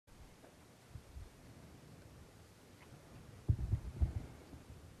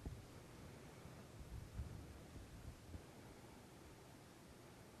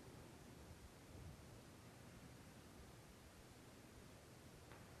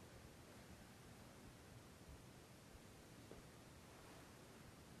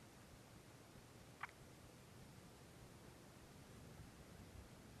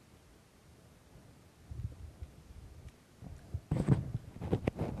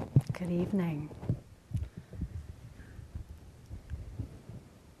Good evening.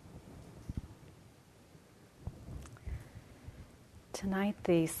 Tonight,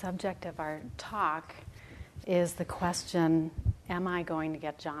 the subject of our talk is the question, am I going to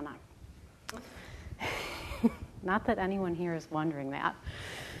get jhana? Not that anyone here is wondering that.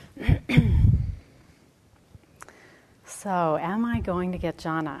 So, am I going to get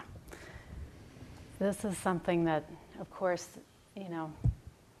jhana? This is something that, of course,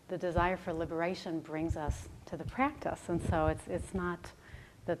 the desire for liberation brings us to the practice. And so it's not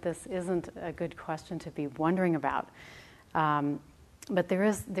that this isn't a good question to be wondering about. But there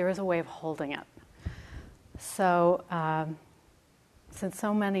is a way of holding it. So since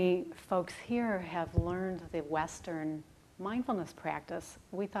so many folks here have learned the Western mindfulness practice,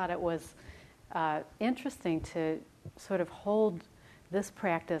 we thought it was interesting to sort of hold this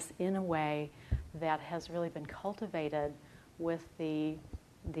practice in a way that has really been cultivated with the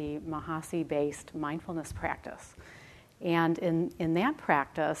Mahasi-based mindfulness practice. And in that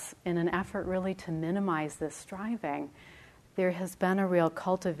practice, in an effort really to minimize this striving, there has been a real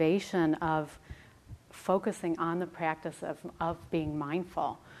cultivation of focusing on the practice of being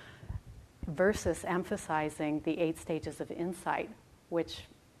mindful versus emphasizing the 8 stages of insight, which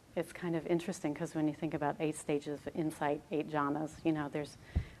is kind of interesting because when you think about 8 stages of insight, 8 jhanas, there's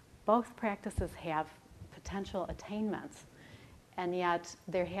both practices have potential attainments. And yet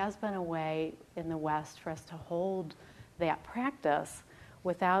there has been a way in the West for us to hold that practice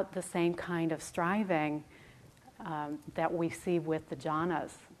without the same kind of striving that we see with the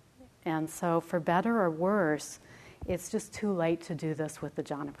jhanas. And so for better or worse, it's just too late to do this with the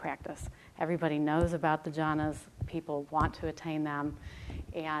jhana practice. Everybody knows about the jhanas, people want to attain them,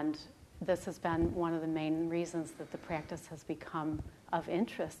 and this has been one of the main reasons that the practice has become of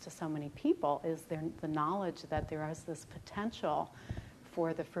interest to so many people, is the knowledge that there is this potential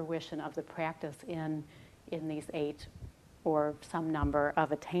for the fruition of the practice in these 8 or some number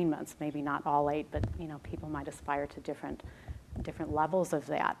of attainments, maybe not all 8, but people might aspire to different levels of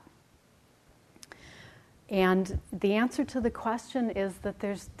that. And the answer to the question is that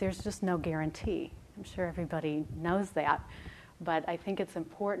there's just no guarantee. I'm sure everybody knows that, but I think it's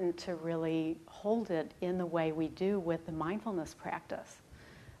important to really hold it in the way we do with the mindfulness practice,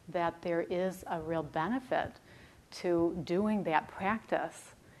 that there is a real benefit to doing that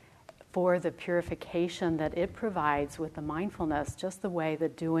practice for the purification that it provides with the mindfulness, just the way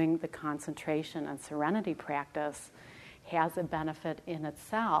that doing the concentration and serenity practice has a benefit in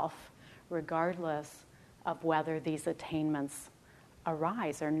itself, regardless of whether these attainments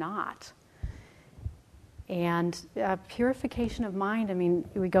arise or not. And purification of mind,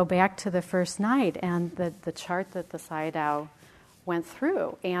 we go back to the first night and the chart that the Sayadaw went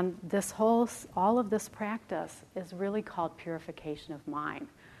through. And all of this practice is really called purification of mind.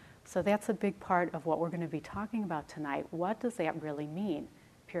 So that's a big part of what we're going to be talking about tonight. What does that really mean?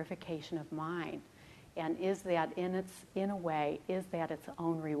 Purification of mind. And is that in a way, is that its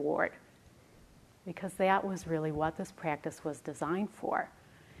own reward? Because that was really what this practice was designed for.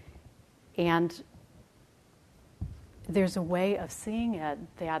 And there's a way of seeing it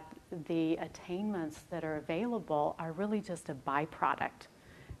that the attainments that are available are really just a byproduct.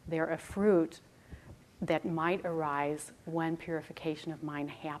 They're a fruit that might arise when purification of mind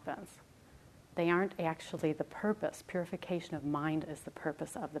happens. They aren't actually the purpose. Purification of mind is the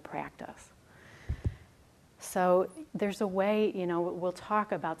purpose of the practice. So there's a way, we'll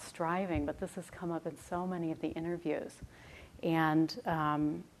talk about striving, but this has come up in so many of the interviews.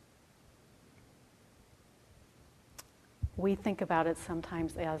 And we think about it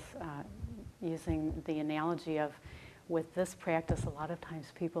sometimes as using the analogy of, with this practice, a lot of times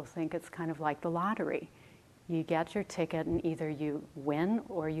people think it's kind of like the lottery. You get your ticket and either you win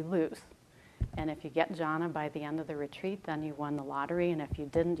or you lose. And if you get jhana by the end of the retreat, then you won the lottery, and if you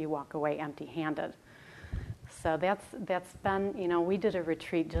didn't, you walk away empty-handed. So that's been, we did a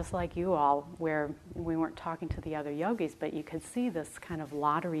retreat just like you all, where we weren't talking to the other yogis, but you could see this kind of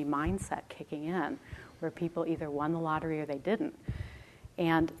lottery mindset kicking in, where people either won the lottery or they didn't.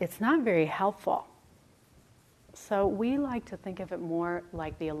 And it's not very helpful. So we like to think of it more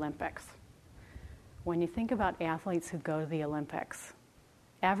like the Olympics. When you think about athletes who go to the Olympics,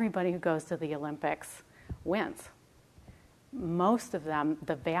 everybody who goes to the Olympics wins. Most of them,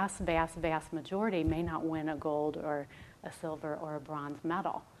 the vast, vast, vast majority, may not win a gold or a silver or a bronze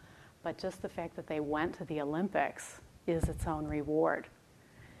medal. But just the fact that they went to the Olympics is its own reward.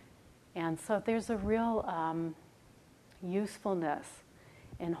 And so there's a real usefulness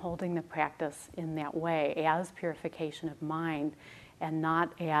in holding the practice in that way, as purification of mind, and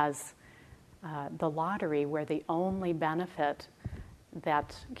not as the lottery, where the only benefit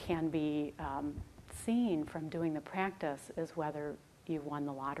that can be seen from doing the practice is whether you won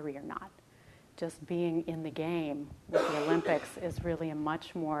the lottery or not. Just being in the game with the Olympics is really a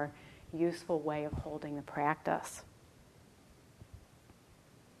much more useful way of holding the practice.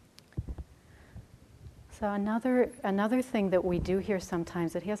 So another thing that we do here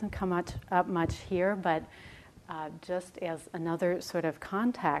sometimes, it hasn't come up much here, but just as another sort of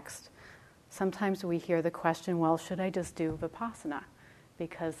context, sometimes we hear the question, well, should I just do Vipassana?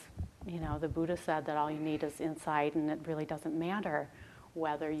 Because, the Buddha said that all you need is insight and it really doesn't matter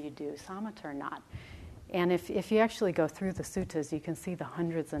whether you do samatha or not. And if you actually go through the suttas, you can see the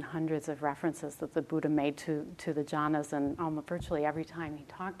hundreds and hundreds of references that the Buddha made to the jhanas, and almost virtually every time he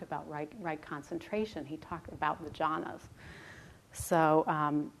talked about right concentration, he talked about the jhanas. So,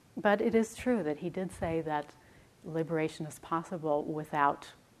 but it is true that he did say that liberation is possible without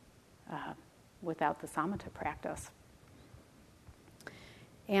the samatha practice.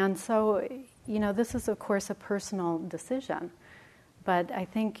 And so, this is, of course, a personal decision. But I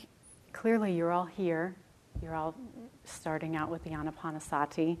think clearly you're all here. You're all starting out with the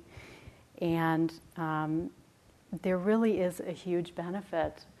Anapanasati. And there really is a huge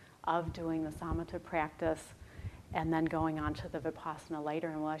benefit of doing the samatha practice and then going on to the Vipassana later.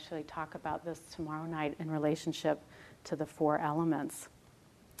 And we'll actually talk about this tomorrow night in relationship to the 4 elements.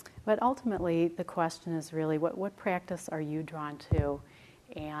 But ultimately, the question is really, what practice are you drawn to,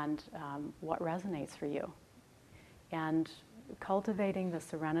 and what resonates for you? And cultivating the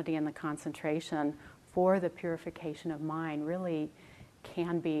serenity and the concentration for the purification of mind really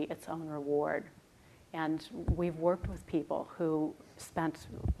can be its own reward. And we've worked with people who spent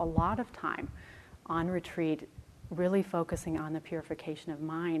a lot of time on retreat really focusing on the purification of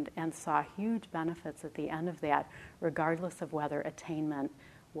mind and saw huge benefits at the end of that, regardless of whether attainment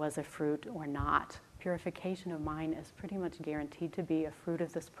was a fruit or not. Purification of mind is pretty much guaranteed to be a fruit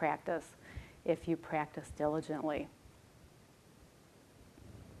of this practice if you practice diligently.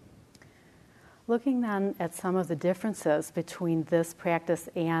 Looking then at some of the differences between this practice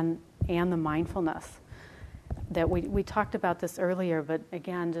and the mindfulness, that we talked about this earlier, but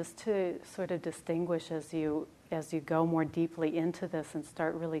again, just to sort of distinguish as you go more deeply into this and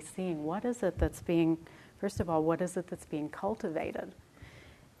start really seeing what is it that's being cultivated.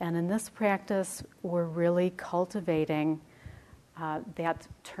 And in this practice, we're cultivating that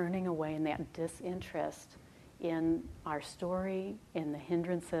turning away and that disinterest in our story, in the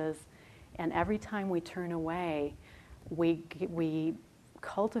hindrances. And every time we turn away, we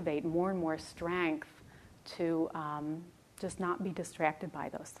cultivate more and more strength to just not be distracted by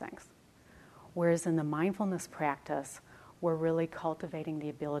those things. Whereas in the mindfulness practice, we're really cultivating the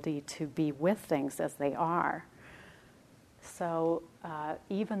ability to be with things as they are. So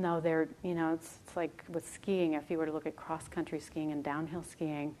even though they're, it's like with skiing, if you were to look at cross-country skiing and downhill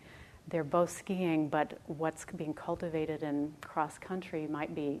skiing, they're both skiing, but what's being cultivated in cross-country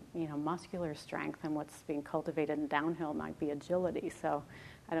might be, muscular strength, and what's being cultivated in downhill might be agility. So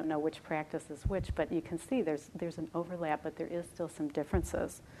I don't know which practice is which, but you can see there's an overlap, but there is still some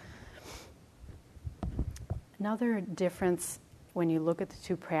differences. Another difference when you look at the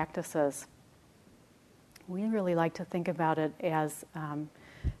 2 practices, we really like to think about it as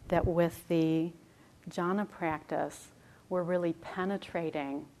that with the jhana practice, we're really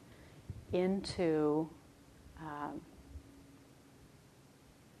penetrating into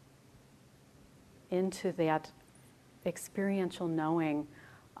that experiential knowing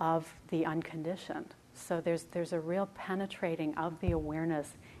of the unconditioned. So there's a real penetrating of the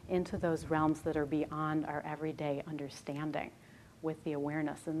awareness into those realms that are beyond our everyday understanding with the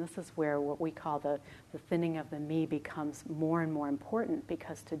awareness. And this is where what we call the thinning of the me becomes more and more important,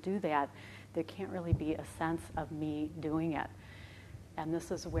 because to do that, there can't really be a sense of me doing it. And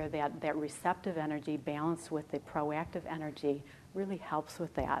this is where that receptive energy balanced with the proactive energy really helps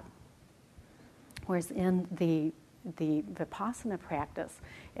with that. Whereas in the Vipassana practice,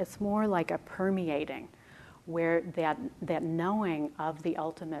 it's more like a permeating, where that knowing of the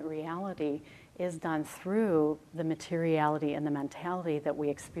ultimate reality is done through the materiality and the mentality that we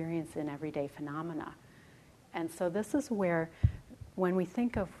experience in everyday phenomena. And so this is where, when we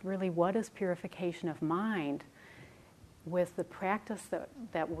think of really what is purification of mind, with the practice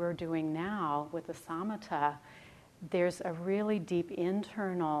that we're doing now with the samatha, there's a really deep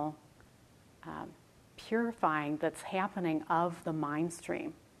internal purifying that's happening of the mind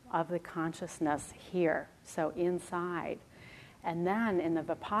stream, of the consciousness here, so inside. And then in the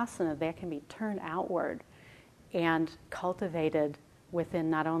Vipassana, that can be turned outward and cultivated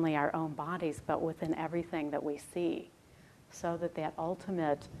within not only our own bodies, but within everything that we see, so that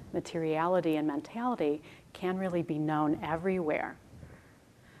ultimate materiality and mentality can really be known everywhere,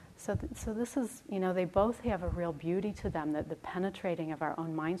 So this is, they both have a real beauty to them, that the penetrating of our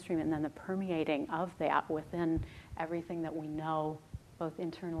own mind stream and then the permeating of that within everything that we know, both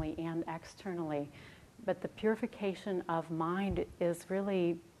internally and externally. But the purification of mind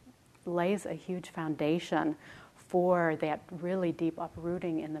lays a huge foundation for that really deep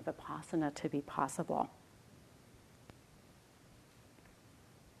uprooting in the Vipassana to be possible.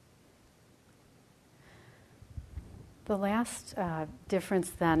 The last difference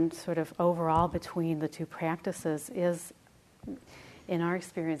then, sort of overall between the two practices, is, in our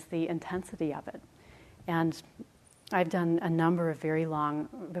experience, the intensity of it. And I've done a number of very long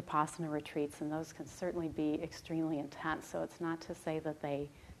Vipassana retreats, and those can certainly be extremely intense. So it's not to say that they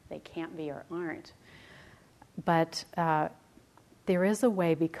can't be or aren't. But there is a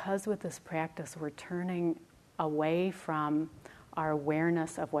way, because with this practice we're turning away from our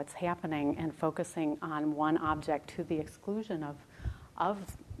awareness of what's happening and focusing on one object to the exclusion of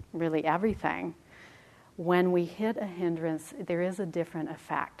really everything. When we hit a hindrance, there is a different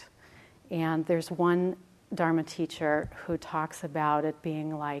effect. And there's one Dharma teacher who talks about it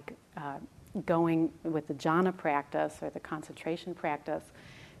being like going with the Jhana practice or the concentration practice,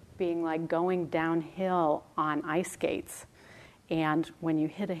 being like going downhill on ice skates. And when you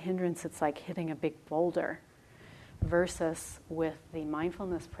hit a hindrance, it's like hitting a big boulder. Versus with the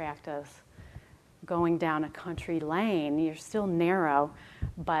mindfulness practice, going down a country lane, you're still narrow,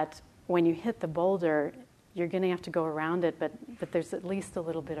 but when you hit the boulder, you're going to have to go around it, but there's at least a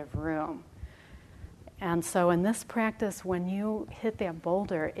little bit of room. And so in this practice, when you hit that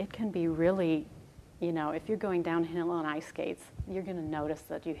boulder, it can be really, if you're going downhill on ice skates, you're going to notice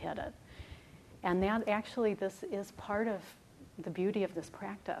that you hit it. And that actually, this is part of the beauty of this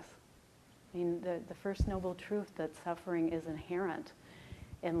practice. I mean, the first noble truth that suffering is inherent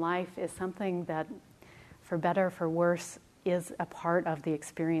in life is something that, for better or for worse, is a part of the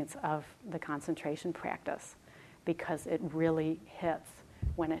experience of the concentration practice, because it really hits.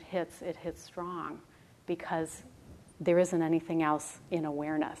 When it hits strong, because there isn't anything else in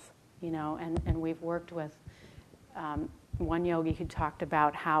awareness, and we've worked with one yogi who talked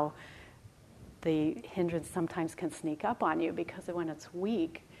about how the hindrance sometimes can sneak up on you, because when it's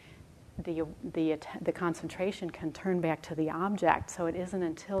weak, the concentration can turn back to the object. So it isn't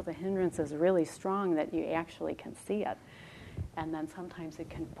until the hindrance is really strong that you actually can see it. And then sometimes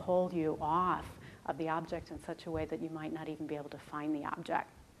it can pull you off of the object in such a way that you might not even be able to find the object.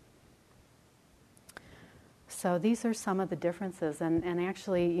 So these are some of the differences. And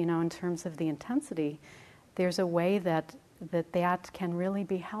actually, in terms of the intensity, there's a way that can really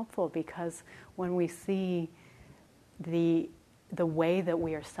be helpful, because when we see the way that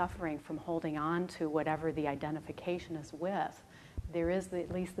we are suffering from holding on to whatever the identification is with, there is at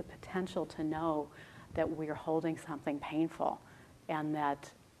least the potential to know that we're holding something painful and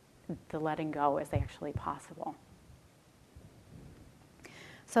that the letting go is actually possible.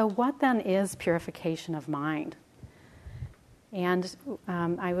 So what then is purification of mind? And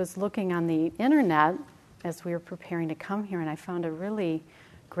I was looking on the internet as we were preparing to come here, and I found a really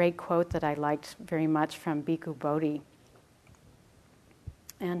great quote that I liked very much from Bhikkhu Bodhi.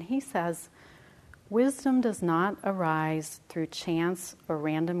 And he says, "Wisdom does not arise through chance or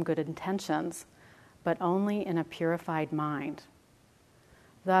random good intentions, but only in a purified mind.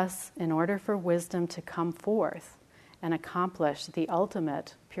 Thus, in order for wisdom to come forth and accomplish the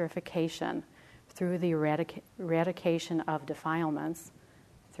ultimate purification through the eradication of defilements,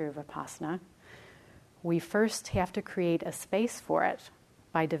 through Vipassana, we first have to create a space for it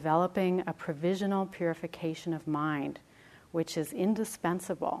by developing a provisional purification of mind, which is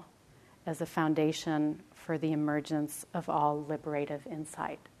indispensable as a foundation for the emergence of all liberative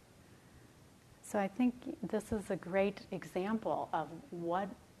insight." So I think this is a great example of what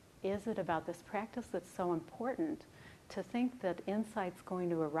is it about this practice that's so important, to think that insight's going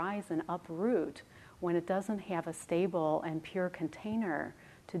to arise and uproot when it doesn't have a stable and pure container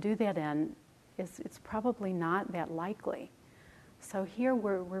to do that in. It's probably not that likely. So here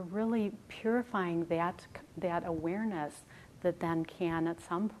we're really purifying that awareness that then can at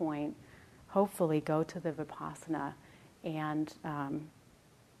some point hopefully go to the Vipassana, and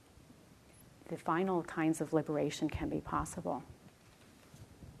the final kinds of liberation can be possible.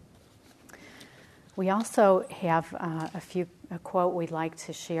 We also have a quote we'd like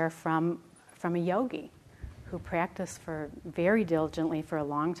to share from a yogi who practiced very diligently for a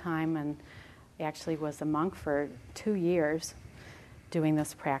long time, and actually was a monk for 2 years doing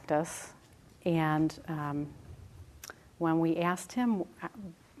this practice. And when we asked him,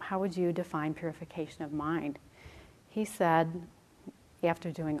 how would you define purification of mind? He said,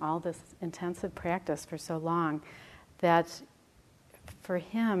 after doing all this intensive practice for so long, that for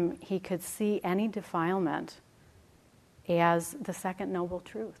him, he could see any defilement as the second noble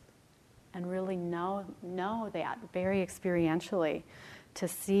truth, and really know that very experientially, to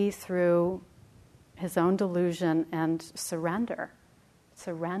see through his own delusion and surrender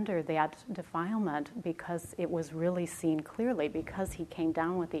that defilement, because it was really seen clearly, because he came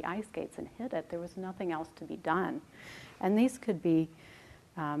down with the ice skates and hit it. There was nothing else to be done. And these could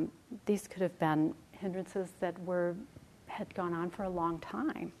have been hindrances that had gone on for a long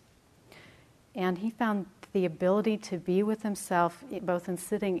time. And he found the ability to be with himself, both in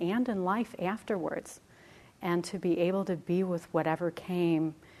sitting and in life afterwards, and to be able to be with whatever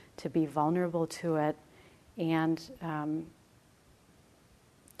came, to be vulnerable to it, and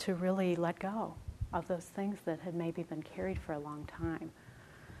to really let go of those things that had maybe been carried for a long time.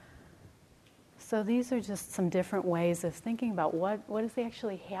 So these are just some different ways of thinking about what is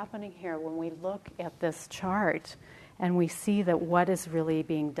actually happening here when we look at this chart and we see that what is really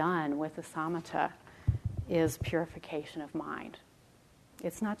being done with the samatha is purification of mind.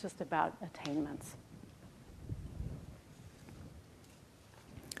 It's not just about attainments.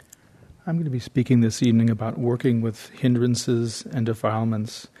 I'm going to be speaking this evening about working with hindrances and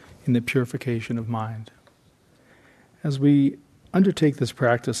defilements in the purification of mind. As we undertake this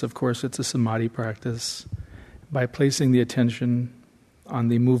practice, of course, it's a samadhi practice. By placing the attention on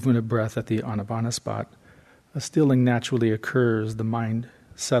the movement of breath at the anapana spot, a stilling naturally occurs, the mind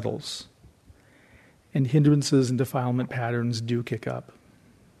settles, and hindrances and defilement patterns do kick up.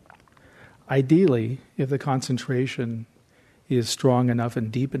 Ideally, if the concentration is strong enough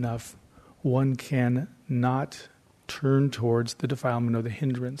and deep enough, one can not turn towards the defilement or the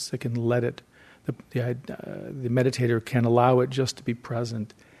hindrance. It can let it, the meditator can allow it just to be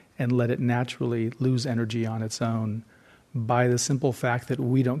present and let it naturally lose energy on its own by the simple fact that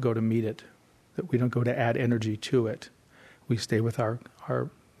we don't go to meet it, that we don't go to add energy to it. We stay with our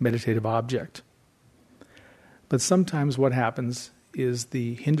meditative object. But sometimes what happens is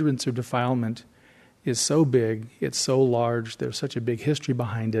the hindrance or defilement is so big, it's so large, there's such a big history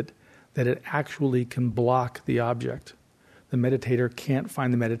behind it, that it actually can block the object. The meditator can't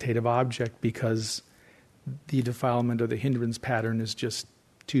find the meditative object because the defilement or the hindrance pattern is just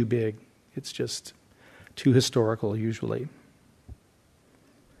too big. It's just too historical usually.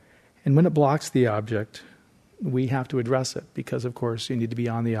 And when it blocks the object, we have to address it because, of course, you need to be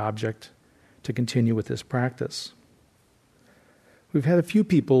on the object to continue with this practice. We've had a few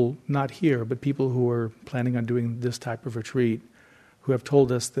people, not here, but people who are planning on doing this type of retreat, who have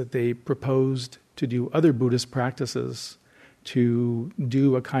told us that they proposed to do other Buddhist practices, to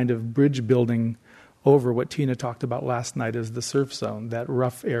do a kind of bridge building over what Tina talked about last night as the surf zone, that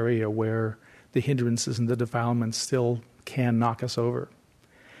rough area where the hindrances and the defilements still can knock us over.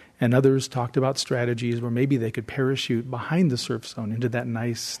 And others talked about strategies where maybe they could parachute behind the surf zone into that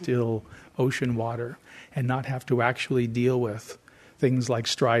nice, still ocean water and not have to actually deal with things like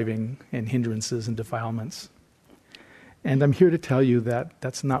striving and hindrances and defilements. And I'm here to tell you that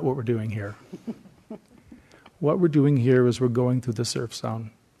that's not what we're doing here. What we're doing here is we're going through the surf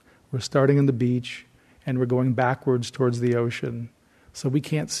zone. We're starting on the beach and we're going backwards towards the ocean, so we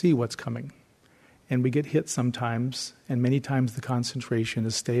can't see what's coming. And we get hit sometimes, and many times the concentration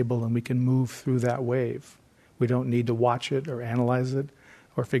is stable and we can move through that wave. We don't need to watch it or analyze it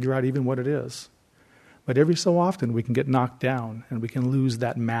or figure out even what it is. But every so often we can get knocked down and we can lose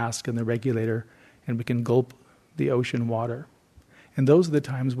that mask and the regulator and we can gulp the ocean water. And those are the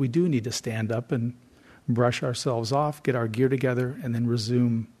times we do need to stand up and brush ourselves off, get our gear together, and then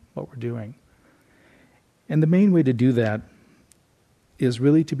resume what we're doing. And the main way to do that is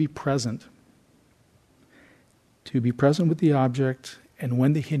really to be present. To be present with the object, and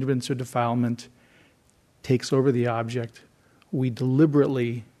when the hindrance or defilement takes over the object, we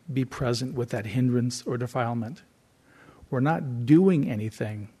deliberately be present with that hindrance or defilement. We're not doing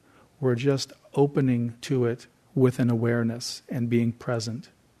anything. We're just opening to it with an awareness and being present.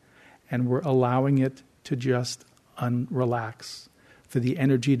 And we're allowing it to just unrelax, for the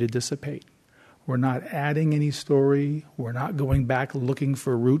energy to dissipate. We're not adding any story. We're not going back looking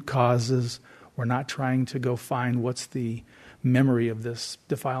for root causes. We're not trying to go find what's the memory of this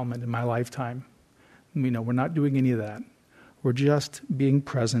defilement in my lifetime. We're not doing any of that. We're just being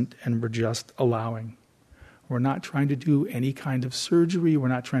present and we're just allowing. We're not trying to do any kind of surgery. We're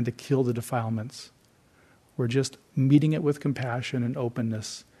not trying to kill the defilements. We're just meeting it with compassion and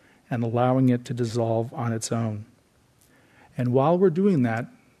openness and allowing it to dissolve on its own. And while we're doing that,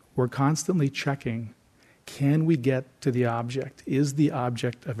 we're constantly checking, can we get to the object? Is the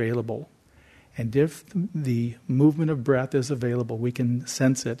object available? And if the movement of breath is available, we can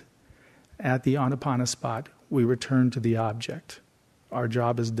sense it. At the anapana spot, we return to the object our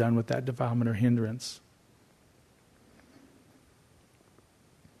job is done with that defilement or hindrance.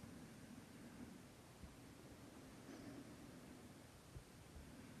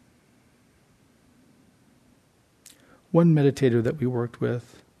 One meditator that we worked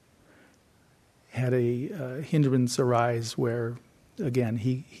with had a hindrance arise where, again,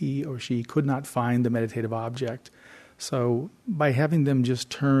 he or she could not find the meditative object. So by having them just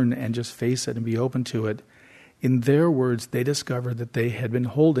turn and just face it and be open to it, in their words, they discovered that they had been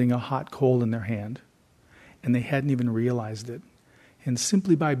holding a hot coal in their hand, and they hadn't even realized it. And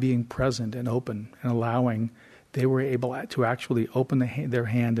simply by being present and open and allowing, they were able to actually open their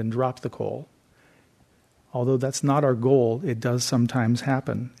hand and drop the coal. Although that's not our goal, it does sometimes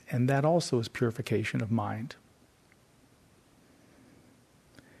happen, and that also is purification of mind.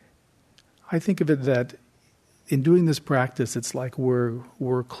 I think of it that in doing this practice, it's like we're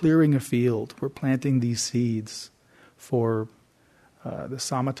clearing a field. We're planting these seeds for the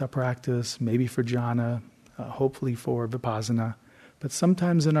samatha practice, maybe for jhana, hopefully for vipassana. But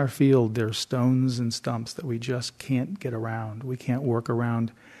sometimes in our field, there are stones and stumps that we just can't get around. We can't work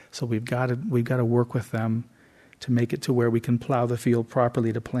around. So we've got to work with them to make it to where we can plow the field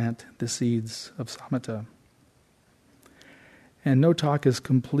properly to plant the seeds of samatha. And no talk is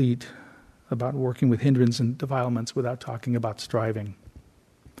complete about working with hindrance and defilements without talking about striving.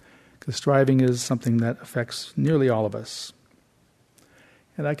 Because striving is something that affects nearly all of us.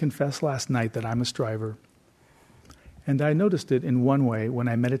 And I confessed last night that I'm a striver. And I noticed it in one way when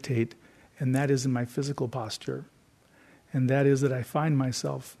I meditate, and that is in my physical posture. And that is that I find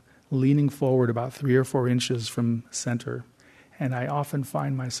myself leaning forward about 3 or 4 inches from center, and I often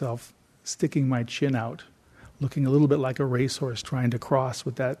find myself sticking my chin out, looking a little bit like a racehorse trying to cross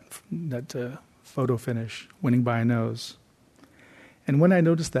with that photo finish, winning by a nose. And when I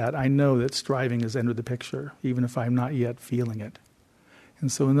notice that, I know that striving has entered the picture, even if I'm not yet feeling it. And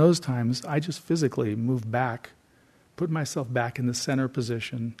so in those times, I just physically move back, put myself back in the center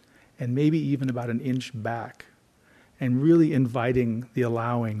position, and maybe even about an inch back, and really inviting the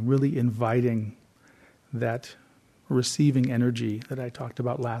allowing, really inviting that receiving energy that I talked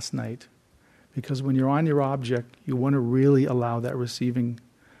about last night. Because when you're on your object, you want to really allow that receiving,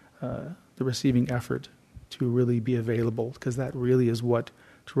 the receiving effort to really be available, because that really is what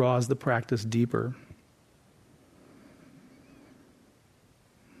draws the practice deeper.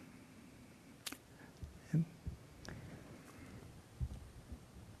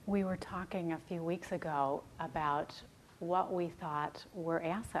 We were talking a few weeks ago about what we thought were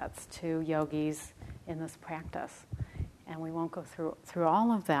assets to yogis in this practice. And we won't go through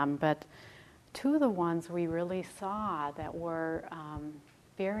all of them, but 2 of the ones we really saw that were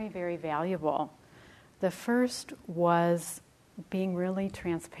very, very valuable. The first was being really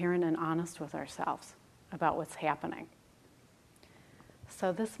transparent and honest with ourselves about what's happening.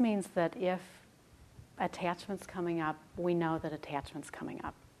 So this means that if attachment's coming up, we know that attachment's coming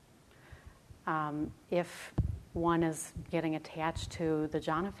up. If one is getting attached to the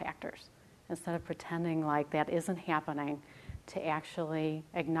jhana factors, instead of pretending like that isn't happening, to actually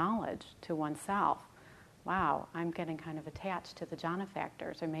acknowledge to oneself, wow, I'm getting kind of attached to the jhana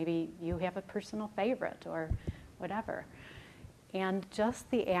factors, or maybe you have a personal favorite or whatever. And just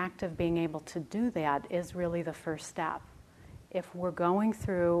the act of being able to do that is really the first step. If we're going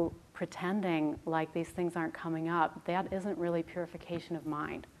through pretending like these things aren't coming up, that isn't really purification of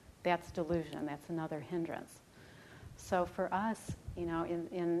mind. That's delusion. That's another hindrance. So for us,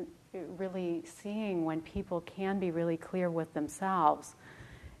 in really seeing when people can be really clear with themselves,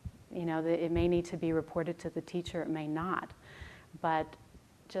 that it may need to be reported to the teacher, it may not. But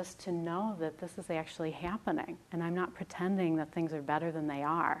just to know that this is actually happening, and I'm not pretending that things are better than they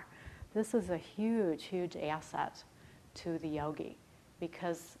are, this is a huge, huge asset to the yogi,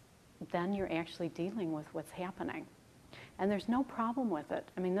 because then you're actually dealing with what's happening. And there's no problem with it.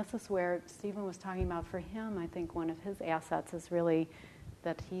 I mean, this is where Stephen was talking about for him, I think one of his assets is really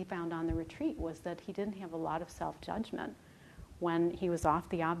that he found on the retreat was that he didn't have a lot of self-judgment. When he was off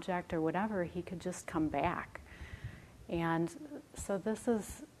the object or whatever, he could just come back. And so this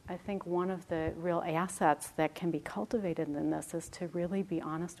is, I think, one of the real assets that can be cultivated in this is to really be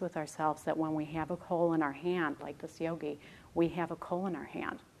honest with ourselves that when we have a coal in our hand, like this yogi, we have a coal in our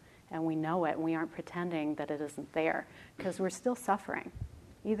hand. And we know it, and we aren't pretending that it isn't there, because we're still suffering.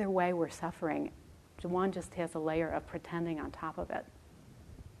 Either way, we're suffering. One just has a layer of pretending on top of it.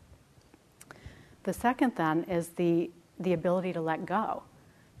 The second, then, is the ability to let go,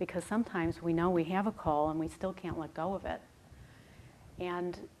 because sometimes we know we have a coal and we still can't let go of it.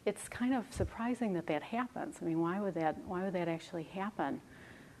 And it's kind of surprising that happens. I mean, why would that actually happen?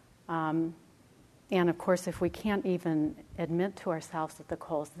 And of course, if we can't even admit to ourselves that the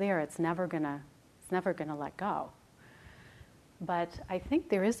coal's there, it's never gonna let go. But I think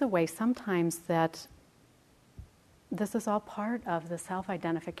there is a way sometimes that this is all part of the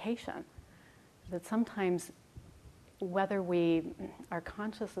self-identification. That sometimes, whether we are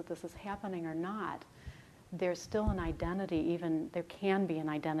conscious that this is happening or not, there's still an identity, there can be an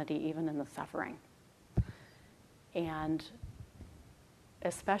identity even in the suffering. And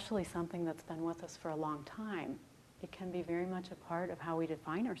especially something that's been with us for a long time, it can be very much a part of how we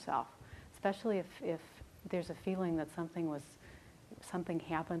define ourselves, especially if there's a feeling that something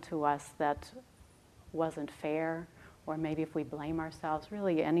happened to us that wasn't fair, or maybe if we blame ourselves.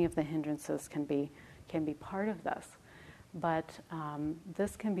 Really, any of the hindrances can be part of this. But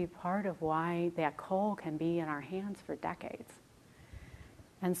this can be part of why that coal can be in our hands for decades.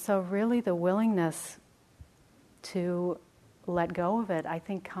 And so really the willingness to let go of it, I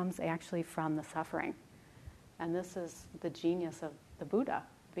think, comes actually from the suffering. And this is the genius of the Buddha,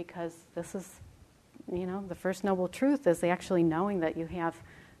 because this is, the first noble truth is actually knowing that you have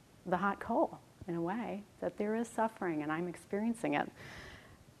the hot coal, in a way, that there is suffering and I'm experiencing it.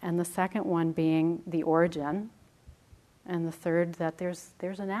 And the second one being the origin, and the third that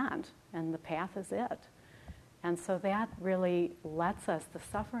there's an end, and the path is it. And so that really lets us, the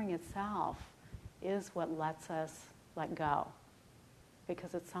suffering itself is what lets us let go.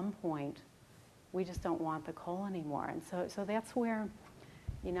 Because at some point, we just don't want the coal anymore. And so that's where,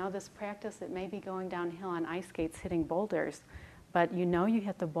 this practice, it may be going downhill on ice skates hitting boulders, but you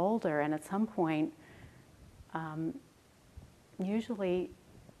hit the boulder, and at some point, usually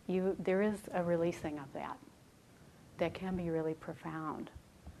there is a releasing of that can be really profound.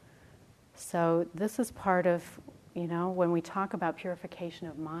 So this is part of, when we talk about purification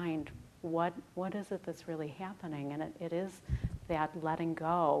of mind, what is it that's really happening? And it is that letting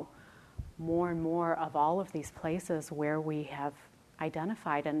go more and more of all of these places where we have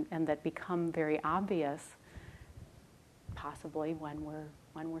identified and that become very obvious, possibly when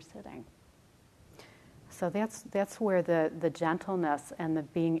we're sitting. So that's where the gentleness and the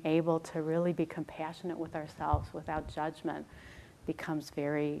being able to really be compassionate with ourselves without judgment becomes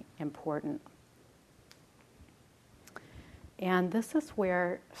very important. And this is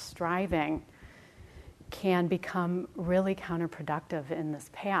where striving can become really counterproductive in this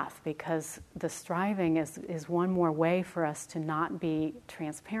path, because the striving is one more way for us to not be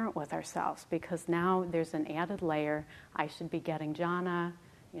transparent with ourselves, because now there's an added layer. I should be getting jhana,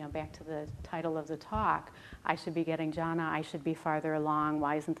 back to the title of the talk, I should be getting jhana, I should be farther along,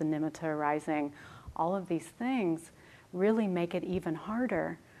 why isn't the nimitta arising? All of these things really make it even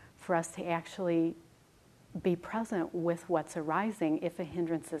harder for us to actually be present with what's arising if a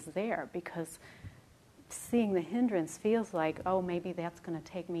hindrance is there, because seeing the hindrance feels like, oh, maybe that's going to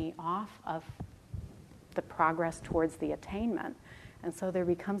take me off of the progress towards the attainment. And so there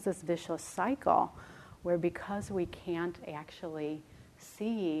becomes this vicious cycle where, because we can't actually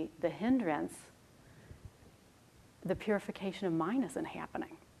see the hindrance, the purification of mind isn't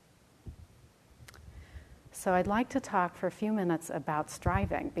happening. So I'd like to talk for a few minutes about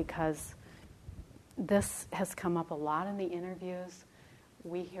striving, because this has come up a lot in the interviews.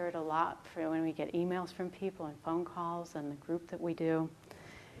 We hear it a lot when we get emails from people and phone calls and the group that we do.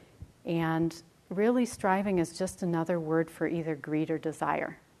 And really, striving is just another word for either greed or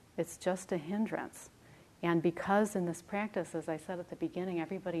desire. It's just a hindrance. And because in this practice, as I said at the beginning,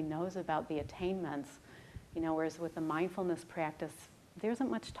 everybody knows about the attainments, whereas with the mindfulness practice, there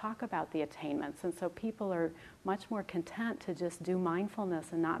isn't much talk about the attainments. And so people are much more content to just do mindfulness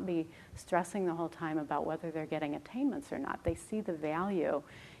and not be stressing the whole time about whether they're getting attainments or not. They see the value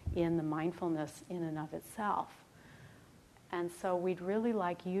in the mindfulness in and of itself. And so we'd really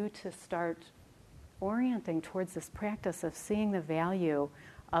like you to start orienting towards this practice of seeing the value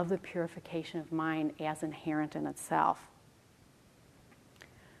of the purification of mind as inherent in itself.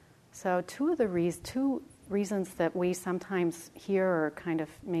 So two reasons that we sometimes hear or kind of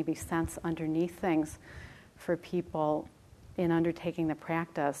maybe sense underneath things for people in undertaking the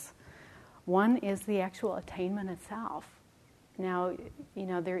practice. One is the actual attainment itself. Now,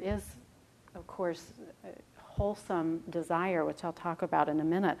 there is, of course, wholesome desire, which I'll talk about in a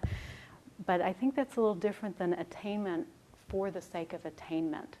minute, but I think that's a little different than attainment for the sake of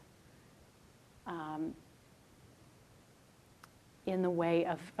attainment. In the way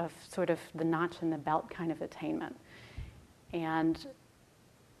of sort of the notch in the belt kind of attainment. And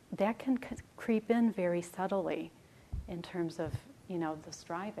that can creep in very subtly in terms of, the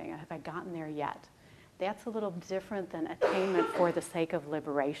striving. Have I gotten there yet? That's a little different than attainment for the sake of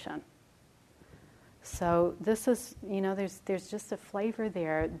liberation. So this is, there's just a flavor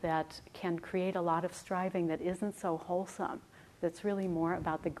there that can create a lot of striving that isn't so wholesome, that's really more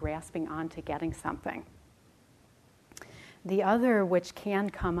about the grasping on to getting something. The other, which can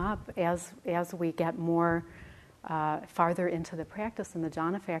come up as we get more farther into the practice and the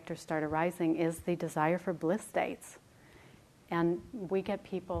jhana factors start arising, is the desire for bliss states. And we get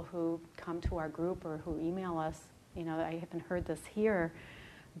people who come to our group or who email us, I haven't heard this here,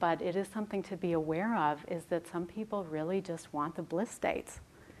 but it is something to be aware of, is that some people really just want the bliss states.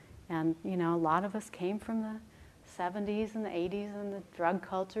 And, a lot of us came from the 70s and the 80s and the drug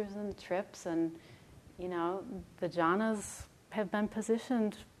cultures and the trips, and, the jhanas have been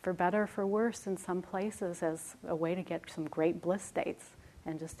positioned, for better or for worse, in some places as a way to get some great bliss states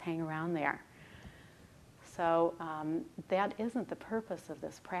and just hang around there. So that isn't the purpose of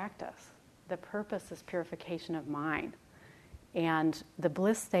this practice. The purpose is purification of mind. And the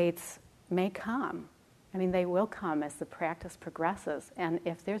bliss states may come. They will come as the practice progresses. And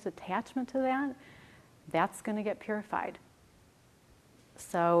if there's attachment to that, that's going to get purified.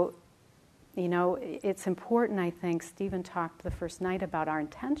 So, it's important, I think. Stephen talked the first night about our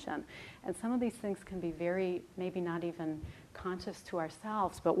intention. And some of these things can be very, maybe not even conscious to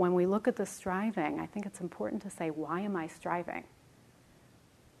ourselves. But when we look at the striving, I think it's important to say, why am I striving?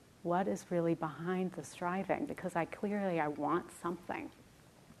 What is really behind the striving? Because I want something.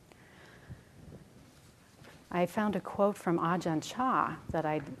 I found a quote from Ajahn Chah that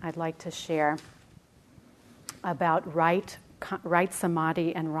I'd like to share about right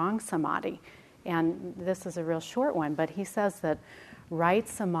samadhi and wrong samadhi. And this is a real short one, but he says that right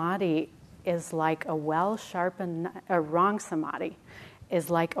samadhi is like a wrong samadhi is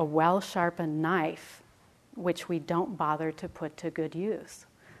like a well-sharpened knife, which we don't bother to put to good use.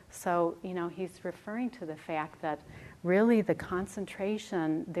 So, he's referring to the fact that really the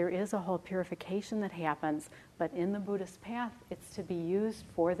concentration, there is a whole purification that happens, but in the Buddhist path, it's to be used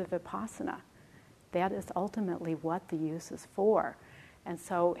for the vipassana. That is ultimately what the use is for. And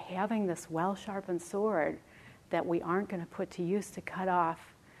so having this well-sharpened sword that we aren't going to put to use to cut off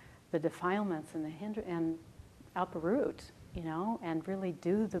the defilements and uproot, and really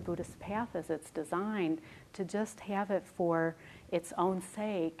do the Buddhist path as it's designed, to just have it for its own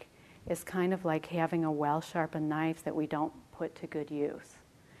sake is kind of like having a well-sharpened knife that we don't put to good use.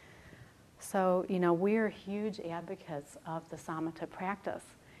 So, we're huge advocates of the samatha practice.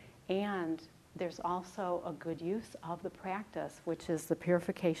 And there's also a good use of the practice, which is the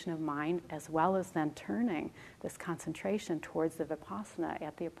purification of mind, as well as then turning this concentration towards the vipassana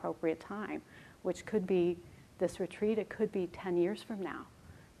at the appropriate time, which could be this retreat, it could be 10 years from now,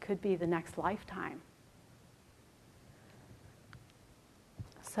 could be the next lifetime.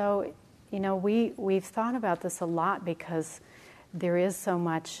 So, we've thought about this a lot because there is so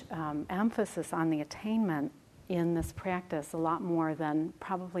much emphasis on the attainment in this practice, a lot more than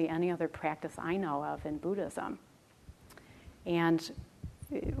probably any other practice I know of in Buddhism. And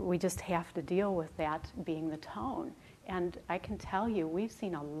we just have to deal with that being the tone. And I can tell you, we've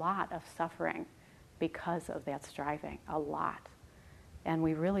seen a lot of suffering because of that striving, a lot. And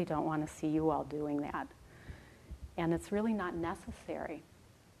we really don't want to see you all doing that. And it's really not necessary.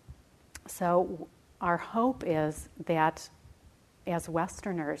 So our hope is that as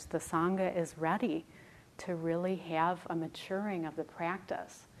Westerners, the Sangha is ready to really have a maturing of the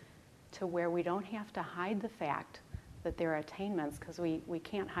practice to where we don't have to hide the fact that there are attainments, because we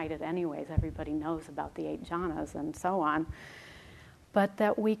can't hide it anyways. Everybody knows about the 8 jhanas and so on. But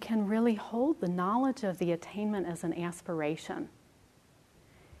that we can really hold the knowledge of the attainment as an aspiration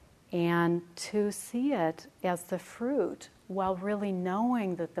and to see it as the fruit, while really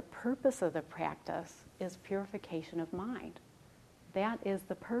knowing that the purpose of the practice is purification of mind. That is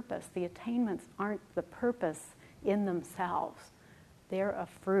the purpose. The attainments aren't the purpose in themselves. They're a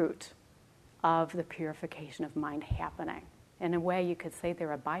fruit of the purification of mind happening. In a way, you could say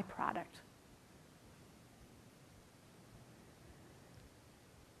they're a byproduct.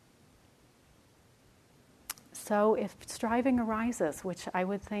 So if striving arises, which I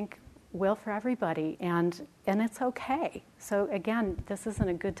would think will for everybody, and it's okay. So again, this isn't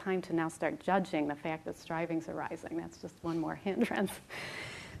a good time to now start judging the fact that striving's arising. That's just one more hindrance.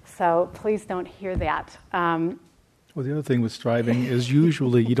 So please don't hear that. Well, the other thing with striving is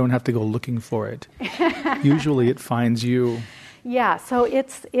usually you don't have to go looking for it. Usually it finds you. Yeah, so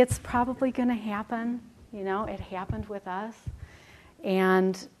it's probably going to happen. It happened with us.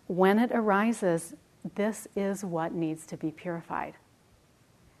 And when it arises, this is what needs to be purified.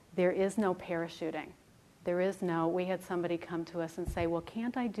 There is no parachuting. We had somebody come to us and say, well,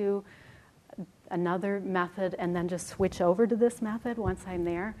 can't I do another method and then just switch over to this method once I'm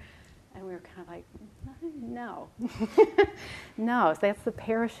there? And we were kind of like, No. No, that's the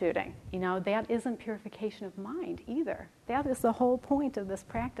parachuting. That isn't purification of mind either. That is the whole point of this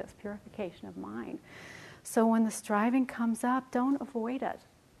practice, purification of mind. So when the striving comes up, don't avoid it.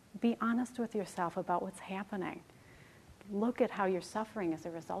 Be honest with yourself about what's happening. Look at how you're suffering as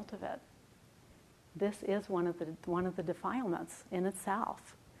a result of it. This is one of the defilements in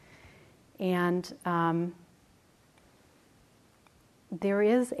itself. And there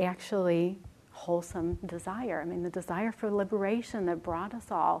is actually wholesome desire. I mean, the desire for liberation that brought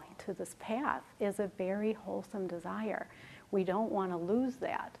us all to this path is a very wholesome desire. We don't want to lose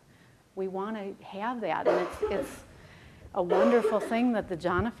that. We want to have that. And it's a wonderful thing that the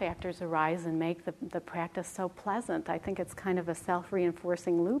jhana factors arise and make the practice so pleasant. I think it's kind of a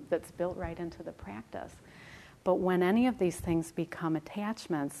self-reinforcing loop that's built right into the practice. But when any of these things become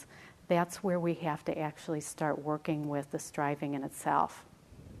attachments, that's where we have to actually start working with the striving in itself.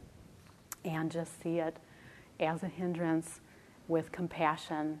 And just see it as a hindrance with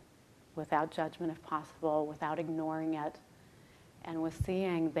compassion, without judgment if possible, without ignoring it, and with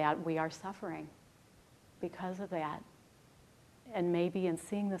seeing that we are suffering because of that. And maybe in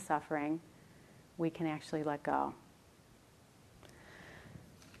seeing the suffering, we can actually let go.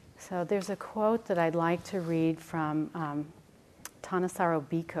 So there's a quote that I'd like to read from Thanissaro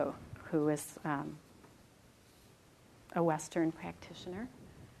Bhikkhu, who is a Western practitioner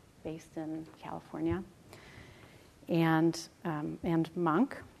based in California, and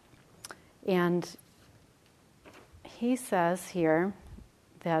monk. And he says here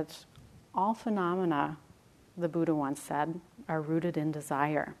that all phenomena, the Buddha once said, are rooted in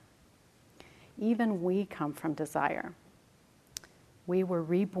desire. Even we come from desire. We were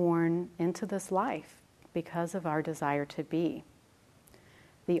reborn into this life because of our desire to be.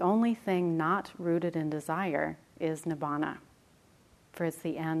 The only thing not rooted in desire is nibbana, for it's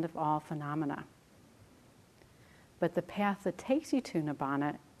the end of all phenomena. But the path that takes you to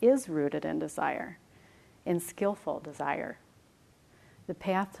nibbana is rooted in desire, in skillful desire. The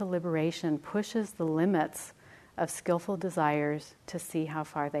path to liberation pushes the limits of skillful desires to see how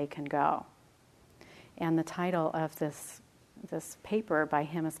far they can go. And the title of this paper by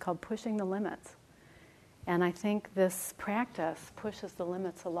him is called Pushing the Limits. And I think this practice pushes the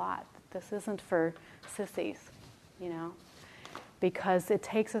limits a lot. This isn't for sissies, because it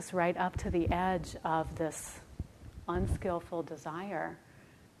takes us right up to the edge of this unskillful desire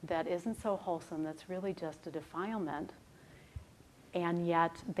that isn't so wholesome, that's really just a defilement. And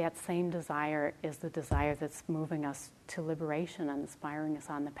yet that same desire is the desire that's moving us to liberation and inspiring us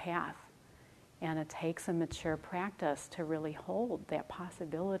on the path. And it takes a mature practice to really hold that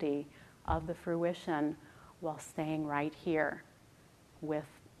possibility of the fruition while staying right here with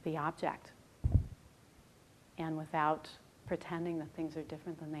the object and without pretending that things are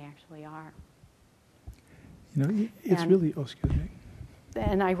different than they actually are. It's really, excuse me.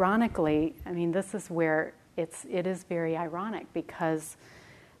 And ironically, this is where it is very ironic, because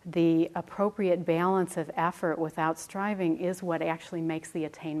the appropriate balance of effort without striving is what actually makes the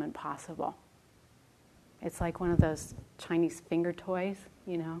attainment possible. It's like one of those Chinese finger toys,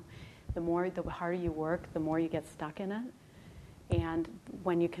 the harder you work, the more you get stuck in it. And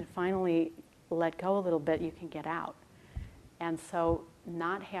when you can finally let go a little bit, you can get out. And so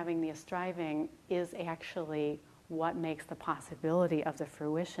not having the striving is actually what makes the possibility of the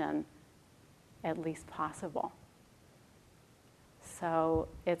fruition at least possible. So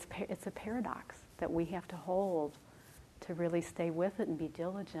it's a paradox that we have to hold to really stay with it and be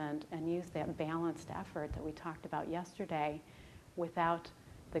diligent and use that balanced effort that we talked about yesterday without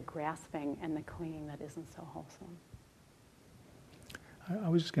the grasping and the clinging that isn't so wholesome. I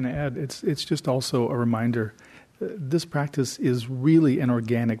was just going to add, it's just also a reminder, this practice is really an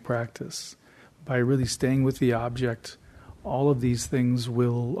organic practice. By really staying with the object, all of these things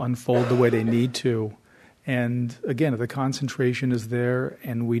will unfold the way they need to. And again, if the concentration is there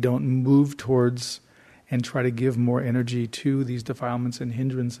and we don't move towards and try to give more energy to these defilements and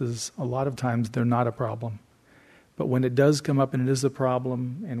hindrances, a lot of times they're not a problem. But when it does come up and it is a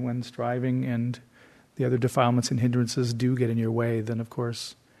problem, and when striving and the other defilements and hindrances do get in your way, then of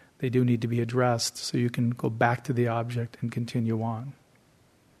course they do need to be addressed so you can go back to the object and continue on.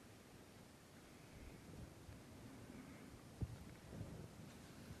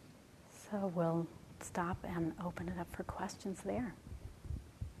 So we'll stop and open it up for questions there.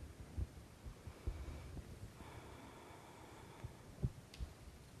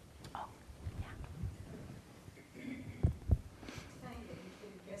 Oh, yeah. Funny that you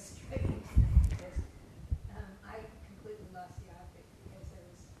should address striving, because I completely lost the object because I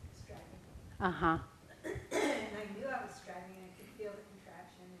was striving. Uh-huh. And I knew I was striving, and I could feel the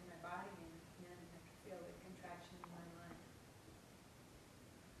contraction in my body, and then I could feel the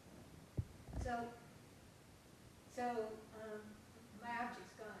So my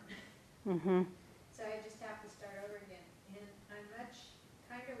object's gone. Mm-hmm. So I just have to start over again. And I'm much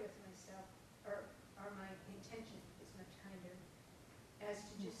kinder with myself, or my intention is much kinder, as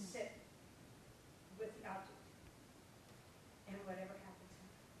to just sit with the object. And whatever happens,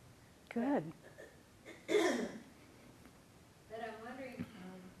 Good. But I'm wondering,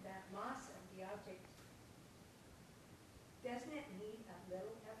 that loss of the object, doesn't it need a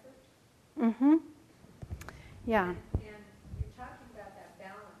little effort? Mm-hmm. Yeah. And you're talking about that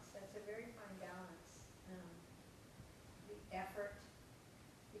balance. That's a very fine balance. The effort,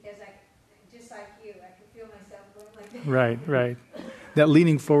 because just like you, I can feel myself going like that. Right. That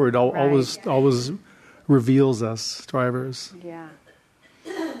leaning forward always reveals us, strivers. Yeah.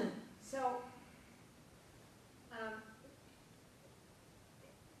 So,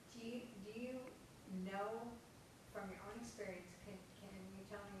 do you know from your own experience? Can you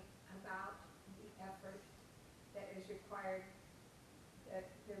tell me about the effort that is required,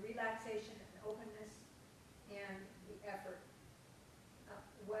 the relaxation and openness, and the effort?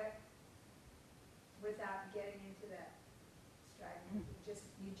 Without getting into that striving,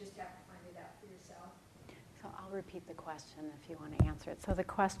 you just have to find it out for yourself. So I'll repeat the question if you want to answer it. So the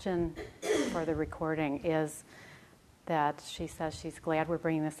question for the recording is that she says she's glad we're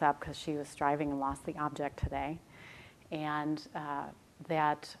bringing this up because she was striving and lost the object today. And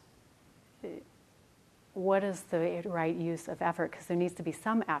that what is the right use of effort? Because there needs to be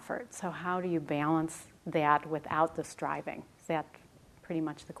some effort. So how do you balance that without the striving? Is that pretty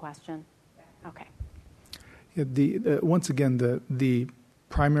much the question? Yeah. Okay. Yeah, once again, the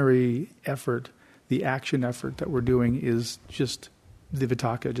primary effort, the action effort that we're doing is just the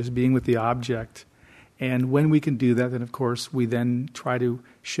vitakka, just being with the object. And when we can do that, then of course we then try to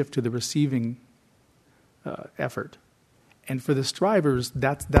shift to the receiving effort. And for the strivers,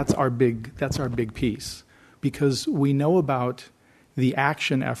 that's our big piece, because we know about the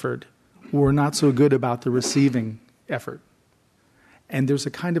action effort. We're not so good about the receiving effort. And there's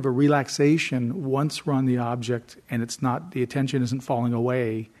a kind of a relaxation once we're on the object and the attention isn't falling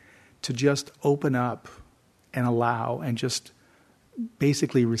away, to just open up and allow and just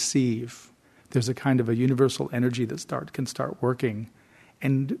basically receive. There's a kind of a universal energy that can start working.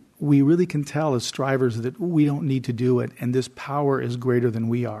 And we really can tell as strivers that we don't need to do it, and this power is greater than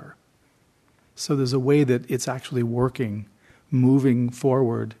we are. So there's a way that it's actually working, moving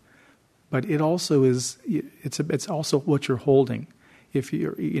forward, but it also is, it's also what you're holding. If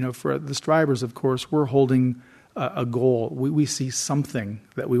you're, for the strivers, of course, we're holding a goal. We see something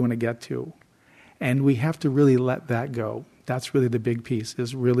that we want to get to, and we have to really let that go. That's really the big piece,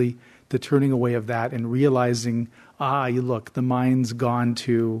 is really the turning away of that and realizing, you look, the mind's gone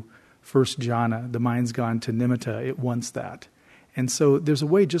to first jhana, the mind's gone to nimitta, it wants that. And so there's a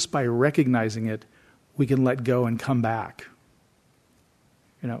way, just by recognizing it, we can let go and come back.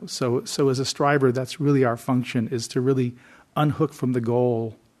 So as a striver, that's really our function, is to really unhook from the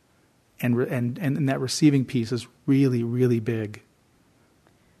goal, and that receiving piece is really, really big.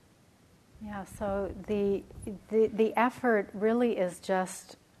 Yeah, so the effort really is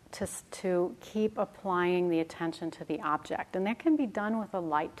just to keep applying the attention to the object. And that can be done with a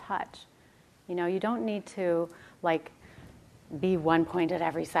light touch. You don't need to, be one pointed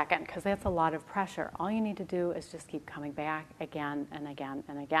every second, because that's a lot of pressure. All you need to do is just keep coming back again and again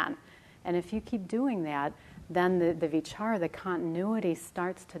and again. And if you keep doing that, then the vichara, the continuity,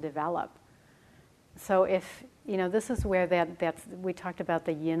 starts to develop. So if, this is where that's, we talked about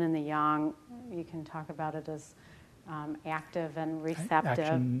the yin and the yang. You can talk about it as active and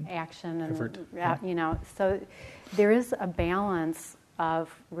receptive, action and, effort. So there is a balance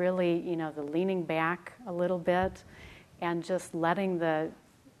of really, the leaning back a little bit and just letting the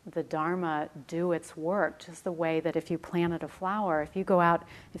Dharma do its work, just the way that if you planted a flower, if you go out,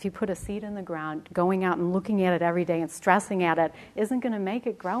 if you put a seed in the ground, going out and looking at it every day and stressing at it isn't going to make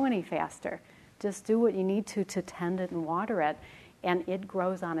it grow any faster. Just do what you need to tend it and water it, and it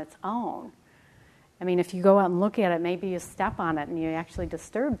grows on its own. I mean, if you go out and look at it, maybe you step on it and you actually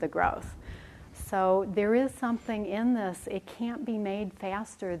disturb the growth. So there is something in this. It can't be made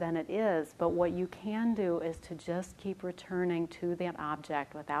faster than it is, but what you can do is to just keep returning to that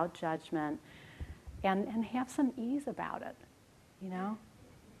object without judgment and have some ease about it, And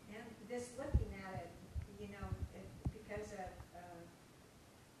this looking at it, because of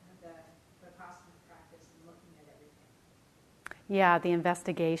the Vipassana practice and looking at everything. Yeah, the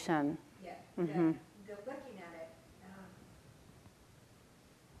investigation. Yeah, Mm-hmm. the looking at it.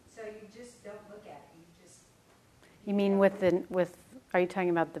 So you just don't look at it. You mean are you talking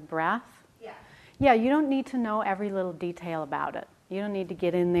about the breath? Yeah. Yeah, you don't need to know every little detail about it. You don't need to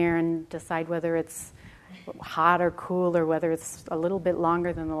get in there and decide whether it's hot or cool or whether it's a little bit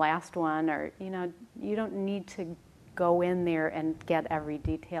longer than the last one, or, you don't need to go in there and get every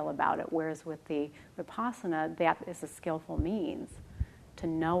detail about it. Whereas with the Vipassana, that is a skillful means to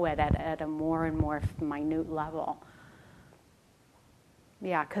know it at a more and more minute level.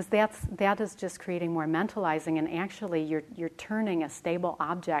 Yeah, because that is just creating more mentalizing, and actually you're turning a stable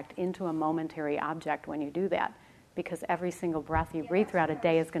object into a momentary object when you do that, because every single breath you breathe throughout a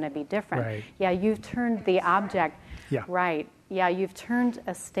day is going to be different. Right. Yeah, you've turned the object. Yeah. Right. Yeah, you've turned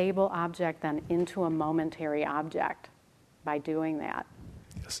a stable object then into a momentary object by doing that.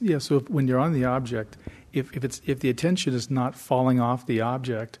 Yeah, so when you're on the object, if the attention is not falling off the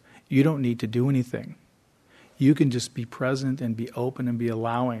object, you don't need to do anything. You can just be present and be open and be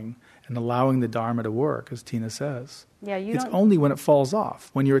allowing the Dharma to work, as Tina says. Yeah, it's only when it falls off,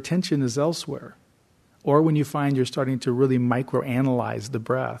 when your attention is elsewhere, or when you find you're starting to really microanalyze the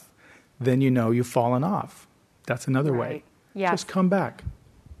breath, then you've fallen off. That's another way. Yes. Just come back.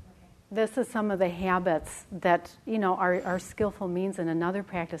 This is some of the habits that, are skillful means in another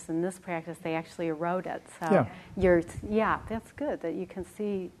practice. In this practice, they actually erode it. So that's good that you can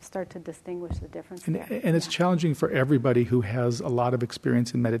start to distinguish the difference there. And it's challenging for everybody who has a lot of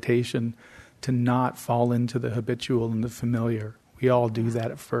experience in meditation to not fall into the habitual and the familiar. We all do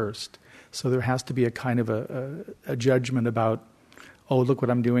that at first. So there has to be a kind of a judgment about, oh, look what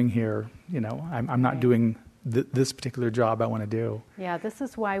I'm doing here. I'm not doing this particular job I want to do. Yeah, this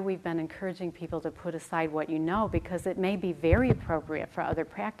is why we've been encouraging people to put aside what you know, because it may be very appropriate for other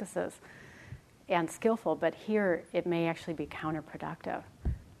practices and skillful, but here it may actually be counterproductive.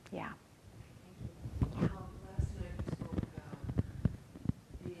 Yeah. Last night you spoke about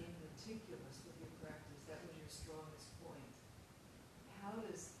being meticulous with your practice. That was your strongest point. How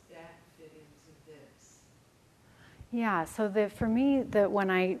does that fit into this? Yeah, so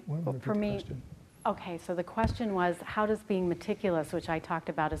Okay, so the question was, how does being meticulous, which I talked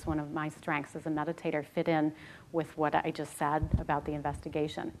about as one of my strengths as a meditator, fit in with what I just said about the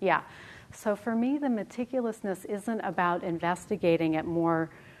investigation? Yeah, so for me, the meticulousness isn't about investigating at more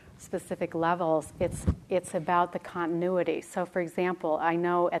specific levels. It's about the continuity. So for example, I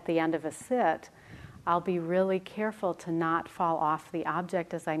know at the end of a sit, I'll be really careful to not fall off the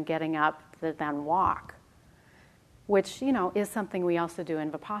object as I'm getting up to then walk, which, is something we also do in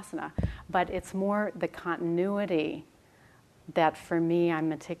Vipassana. But it's more the continuity that, for me, I'm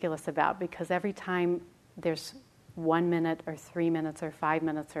meticulous about, because every time there's 1 minute or 3 minutes or 5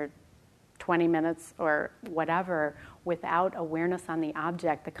 minutes or 20 minutes or whatever without awareness on the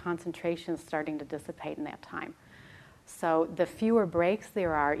object, the concentration is starting to dissipate in that time. So the fewer breaks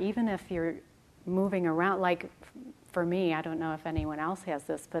there are, even if you're moving around, like for me, I don't know if anyone else has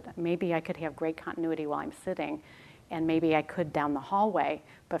this, but maybe I could have great continuity while I'm sitting, and maybe I could down the hallway,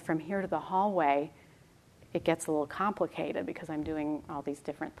 but from here to the hallway, it gets a little complicated because I'm doing all these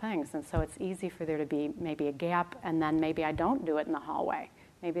different things. And so it's easy for there to be maybe a gap, and then maybe I don't do it in the hallway.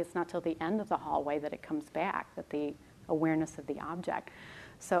 Maybe it's not till the end of the hallway that it comes back, that the awareness of the object.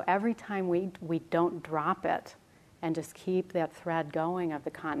 So every time we don't drop it and just keep that thread going of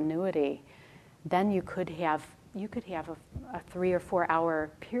the continuity, then you could have a 3 or 4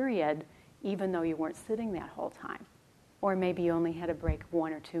 hour period even though you weren't sitting that whole time. Or maybe you only had a break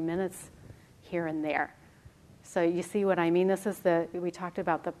 1 or 2 minutes here and there. So you see what I mean? This is we talked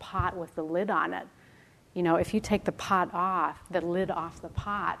about the pot with the lid on it. If you take the pot off, the lid off the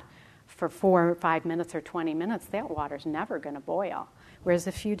pot for 4 or 5 minutes or 20 minutes, that water's never going to boil. Whereas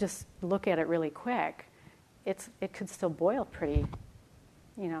if you just look at it really quick, it could still boil pretty,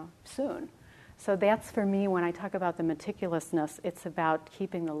 soon. So that's, for me, when I talk about the meticulousness, it's about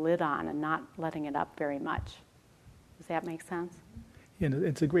keeping the lid on and not letting it up very much. Does that make sense? Yeah, and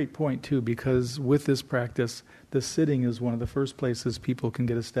it's a great point, too, because with this practice, the sitting is one of the first places people can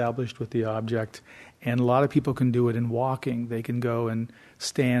get established with the object. And a lot of people can do it in walking. They can go and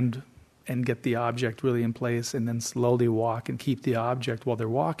stand and get the object really in place and then slowly walk and keep the object while they're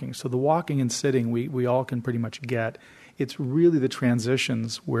walking. So the walking and sitting we all can pretty much get. It's really the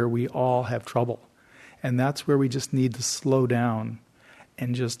transitions where we all have trouble. And that's where we just need to slow down.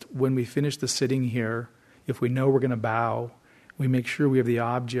 And just when we finish the sitting here, if we know we're going to bow, we make sure we have the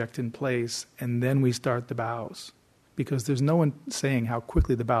object in place, and then we start the bows. Because there's no one saying how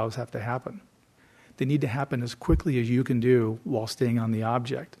quickly the bows have to happen. They need to happen as quickly as you can do while staying on the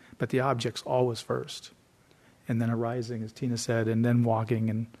object. But the object's always first. And then arising, as Tina said, and then walking.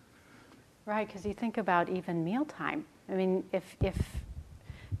 And right, because you think about even mealtime. I mean, if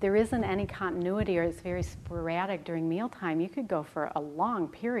there isn't any continuity or it's very sporadic during mealtime, you could go for a long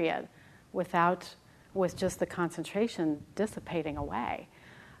period without with just the concentration dissipating away.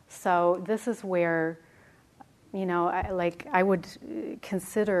 So this is where, I would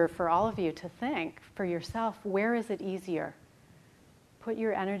consider for all of you to think for yourself, where is it easier? Put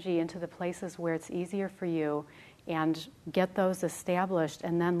your energy into the places where it's easier for you and get those established,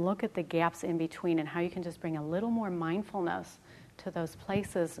 and then look at the gaps in between and how you can just bring a little more mindfulness to those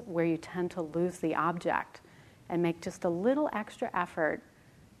places where you tend to lose the object, and make just a little extra effort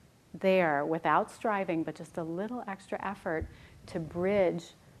there without striving, but just a little extra effort to bridge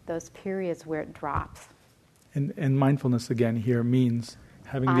those periods where it drops. And mindfulness again here means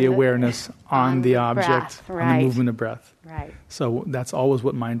having the awareness on the object, breath, right. on the movement of breath. Right. So that's always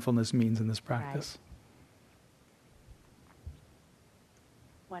what mindfulness means in this practice.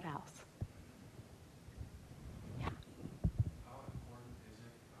 What else? How important is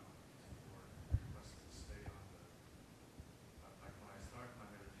it for us to stay on like when I start my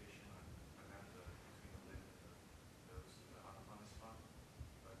meditation, I'm at between the lip and the nose, the Anapana spot,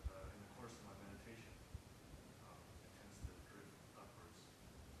 but in the course of my meditation, it tends to drift upwards.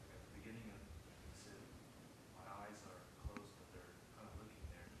 Like at the beginning of the sit, my eyes are closed, but they're kind of looking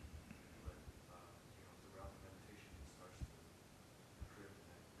there, but throughout the meditation, it starts to drift,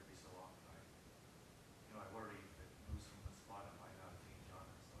 and every so often I worry if it moves from the spot, I might not attain jhana.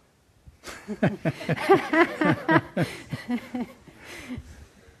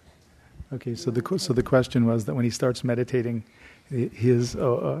 Okay, so the question was that when he starts meditating, his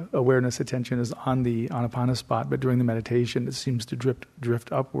awareness attention is on the Anapana spot, but during the meditation it seems to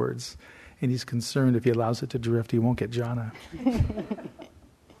drift upwards, and he's concerned if he allows it to drift, he won't get jhana.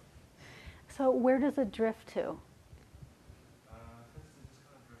 So where does it drift to? It tends to just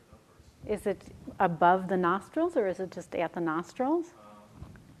kind of drift upwards. Is it above the nostrils, or is it just at the nostrils?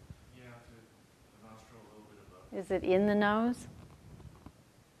 Yeah, to the nostril a little bit above. Is it in the nose?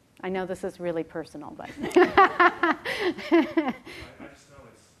 I know this is really personal, but I just know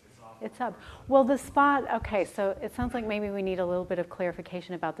it's off. it's up. Well, the spot, okay, so it sounds like maybe we need a little bit of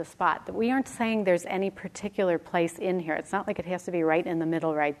clarification about the spot. That we aren't saying there's any particular place in here. It's not like it has to be right in the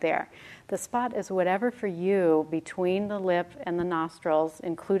middle right there. The spot is whatever for you between the lip and the nostrils,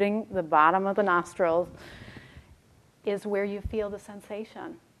 including the bottom of the nostrils, is where you feel the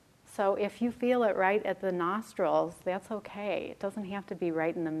sensation. So if you feel it right at the nostrils, that's okay. It doesn't have to be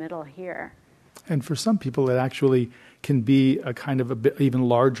right in the middle here. And for some people, it actually can be a kind of a bit even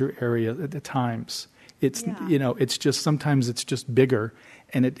larger area at the times. It's it's just sometimes it's just bigger,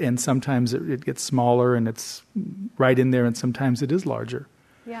 and sometimes it gets smaller, and it's right in there, and sometimes it is larger.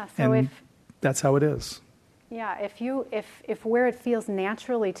 Yeah. So and that's how it is. Yeah, if where it feels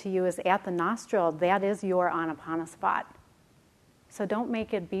naturally to you is at the nostril, that is your Anapana spot. So don't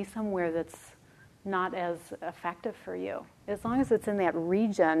make it be somewhere that's not as effective for you. As long as it's in that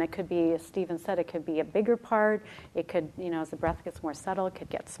region, it could be, as Stephen said, it could be a bigger part. It could, as the breath gets more subtle, it could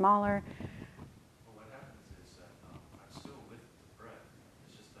get smaller. Well, what happens is that I'm still with the breath.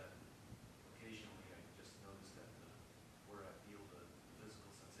 It's just that occasionally I just notice that where I feel the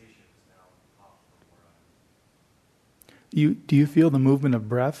physical sensation is now off from where I'm. Do you feel the movement of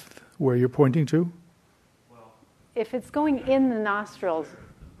breath where you're pointing to? If it's going in the nostrils. The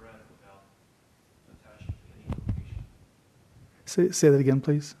breath without attaching to any location. Say that again,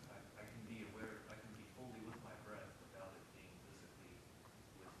 please. I can be aware, I can be fully with my breath without it being physically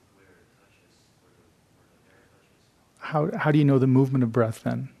with where it touches, where the air touches. How do you know the movement of breath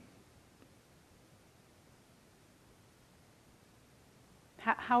then?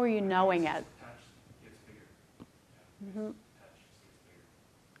 How are you knowing it? Attached gets bigger. Mm-hmm. Attached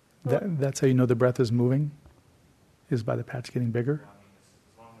gets bigger. That's how you know the breath is moving? Is by the patch getting bigger? Well,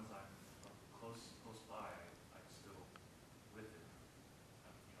 as long as I'm close by, I'm still with it.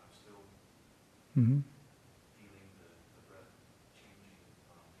 I'm still feeling the breath changing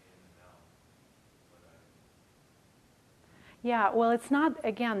in and out. Yeah, well, it's not,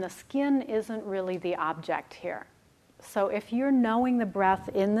 again, the skin isn't really the object here. So if you're knowing the breath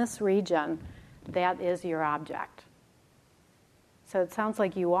in this region, that is your object. So it sounds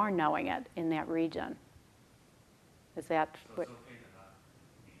like you are knowing it in that region. Is that so what? it's okay to not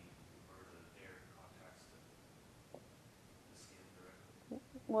be where the air contacts the skin directly?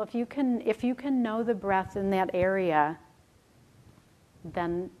 Well, if you can know the breath in that area,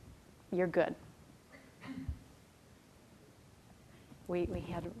 then you're good. We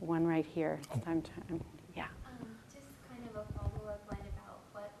had one right here. Yeah. Just kind of a follow-up line about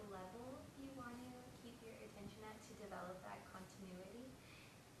what level you want to keep your attention at to develop that continuity.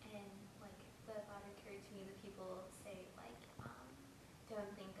 And like the thought occurred to me that people say like, don't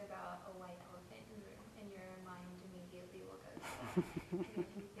think about a white elephant in the room, and your mind immediately will go to that. And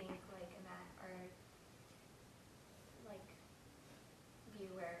if you think like a mat or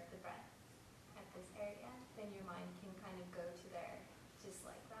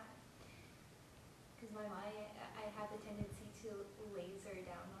because my mind, I have the tendency to laser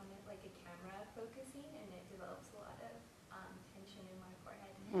down on it like a camera focusing, and it develops a lot of tension in my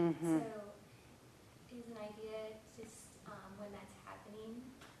forehead. Mm-hmm. So is an idea just when that's happening,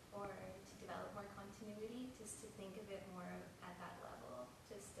 or to develop more continuity, just to think of it more at that level,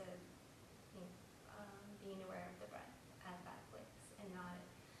 just to think, being aware of the breath at that place and not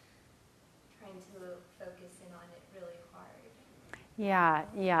trying to focus in on it really hard. Yeah.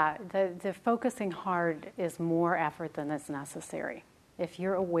 The focusing hard is more effort than is necessary. If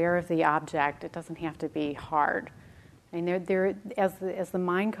you're aware of the object, it doesn't have to be hard. I mean, as the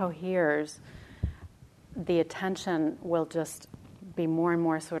mind coheres, the attention will just be more and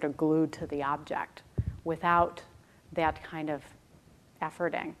more sort of glued to the object without that kind of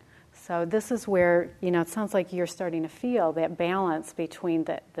efforting. So this is where, it sounds like you're starting to feel that balance between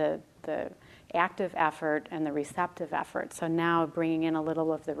the active effort and the receptive effort. So now bringing in a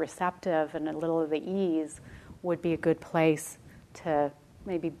little of the receptive and a little of the ease would be a good place to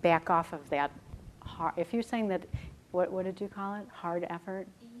maybe back off of that hard. If you're saying that, what did you call it? Hard effort?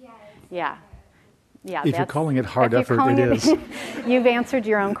 Yeah. Yeah, if you're calling it hard effort, it is. You've answered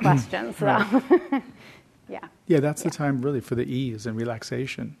your own question. So. Right. Yeah, that's the time really for the ease and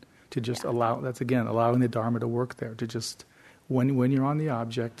relaxation, to just allow, that's again, allowing the Dharma to work there, to just, when you're on the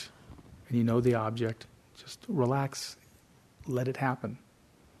object and you know the object, just relax, let it happen.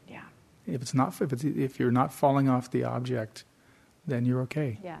 Yeah. If you're not falling off the object, then you're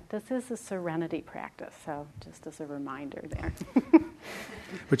okay. Yeah, this is a serenity practice, so just as a reminder there.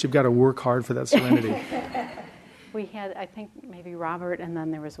 But you've got to work hard for that serenity. We had, I think, maybe Robert, and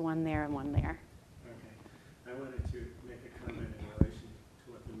then there was one there and one there. Okay. I wanted to make a comment in relation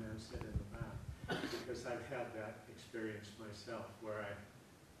to what the man said in the back, because I've had that experience myself, where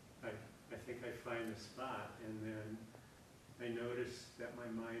I think I find a spot, and then I notice that my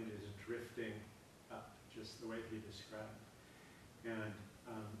mind is drifting up, just the way he described. And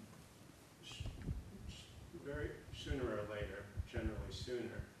very sooner or later, generally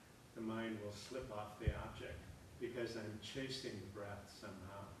sooner, the mind will slip off the object because I'm chasing the breath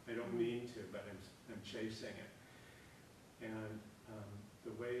somehow. I don't mean to, but I'm chasing it. And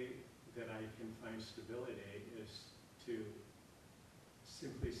the way that I can find stability is to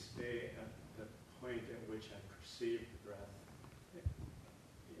simply stay at the point at which I perceive the breath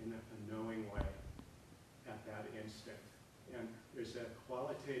in a knowing way at that instant. And there's a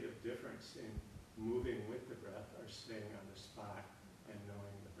qualitative difference in moving with the breath or staying on the spot and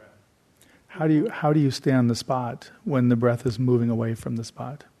knowing the breath. How do you stay on the spot when the breath is moving away from the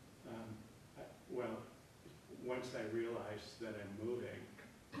spot? Well, once I realize that I'm moving,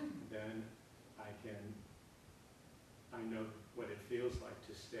 then I know what it feels like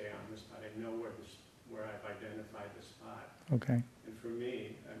to stay on the spot. I know where I've identified the spot. Okay. And for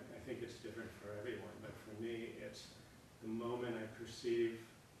me, I think it's different for everyone, but for me, it's the moment I perceive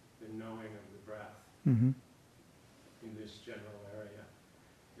the knowing of the breath in this general area.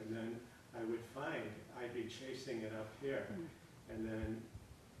 And then I would find I'd be chasing it up here. And then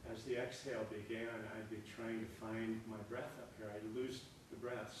as the exhale began, I'd be trying to find my breath up here. I'd lose the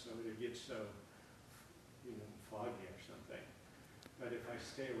breath, so it would get so foggy or something. But if I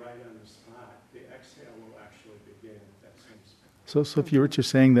stay right on the spot, the exhale will actually begin at that same spot. So if what you're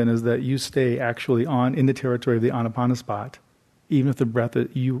saying then is that you stay actually in the territory of the Anapana spot, even if the breath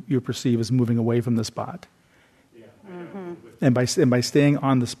that you perceive is moving away from the spot. Yeah, I know. And by staying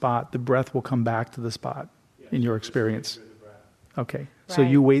on the spot, the breath will come back to the spot in your experience. Okay, so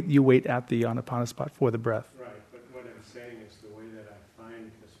Right. you wait at the Anapana spot for the breath. Right, but what I'm saying is the way that I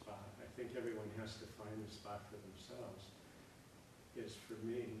find the spot, I think everyone has to find the spot for themselves, is for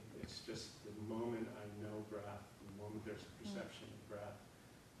me, it's just the moment I know breath, the moment there's a perception of breath,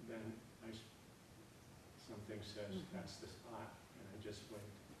 then something says that's the spot, and I just wait.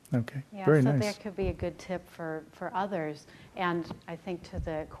 Okay, Yeah, very so nice. that could be a good tip for others. And I think to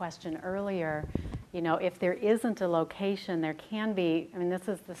the question earlier, if there isn't a location, there can be,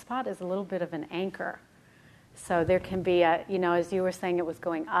 the spot is a little bit of an anchor. So there can be as you were saying it was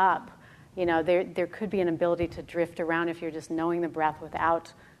going up, there could be an ability to drift around if you're just knowing the breath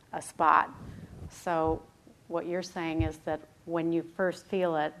without a spot. So what you're saying is that when you first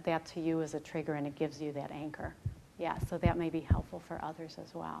feel it, that to you is a trigger and it gives you that anchor. Yeah, so that may be helpful for others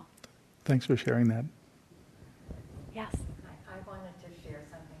as well. Thanks for sharing that. Yes. I wanted to share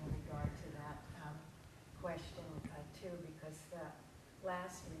something in regard to that question too, because the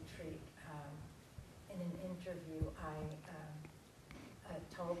last retreat, in an interview, I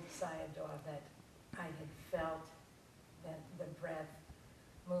told Sayadaw that I had felt that the breath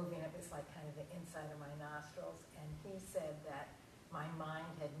moving. It was like kind of the inside of my nostrils, and he said that my mind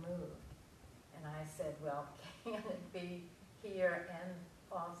had moved. And And I said, well, can it be here and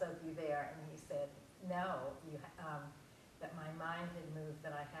also be there? And he said, no, that my mind had moved,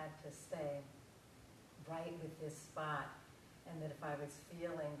 that I had to stay right with this spot, and that if I was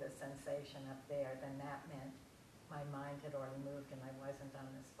feeling the sensation up there, then that meant my mind had already moved and I wasn't on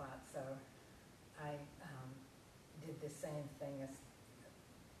the spot. So I did the same thing as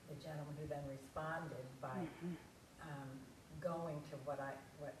the gentleman who then responded by going to what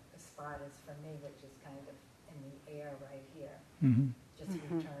the spot is for me, which is kind of in the air right here. Just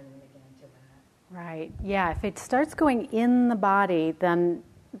returning again to that. Right. Yeah. If it starts going in the body, then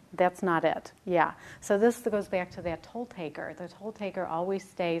that's not it. Yeah. So this goes back to that toll taker. The toll taker always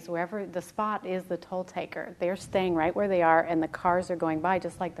stays wherever the spot is. The toll taker, they're staying right where they are, and the cars are going by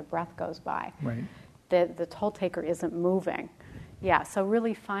just like the breath goes by. Right. The toll taker isn't moving. Yeah. So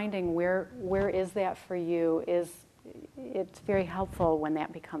really finding where is that for you it's very helpful when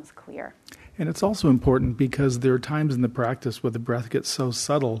that becomes clear. And it's also important because there are times in the practice where the breath gets so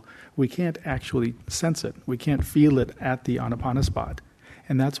subtle we can't actually sense it. We can't feel it at the Anapana spot.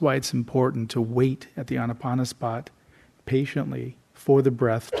 And that's why it's important to wait at the Anapana spot patiently for the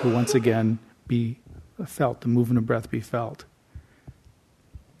breath to once again be felt, the movement of breath be felt.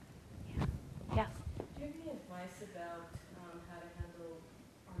 Yes. Do you have any advice about how to handle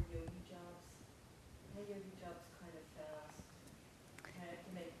our yogi jobs? My yogi job's kind of fast. I have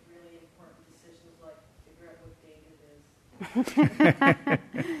to make really important decisions like figure out what date it is.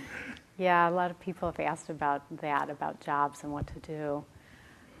 Yeah, a lot of people have asked about that, about jobs and what to do.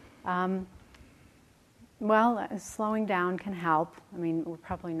 Well, slowing down can help. I mean, we're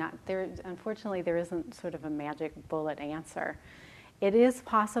probably not there. Unfortunately, there isn't sort of a magic bullet answer. It is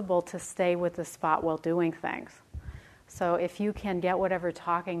possible to stay with the spot while doing things. So if you can get whatever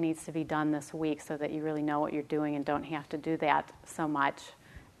talking needs to be done this week so that you really know what you're doing and don't have to do that so much,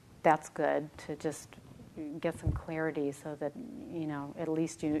 that's good to just get some clarity so that, at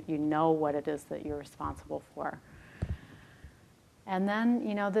least you know what it is that you're responsible for. And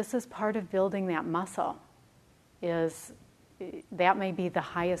then, this is part of building that muscle. That may be the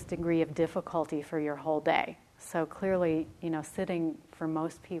highest degree of difficulty for your whole day. So clearly, sitting for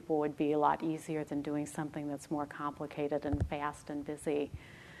most people would be a lot easier than doing something that's more complicated and fast and busy.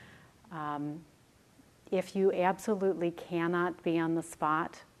 If you absolutely cannot be on the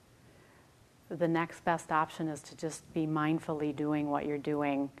spot, the next best option is to just be mindfully doing what you're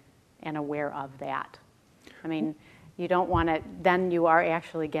doing and aware of that. I mean, you don't want to, then you are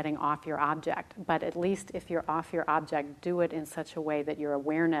actually getting off your object. But at least if you're off your object, do it in such a way that your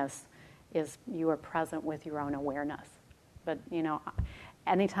awareness is, you are present with your own awareness. But,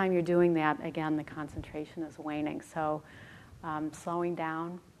 anytime you're doing that, again, the concentration is waning. So slowing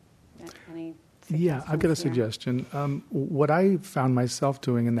down, any suggestions? Yeah, I've got a suggestion. What I found myself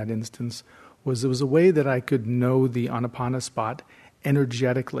doing in that instance was there was a way that I could know the Anapana spot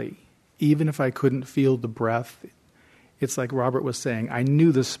energetically, even if I couldn't feel the breath. It's like Robert was saying, I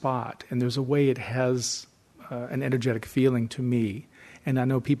knew the spot, and there's a way it has an energetic feeling to me. And I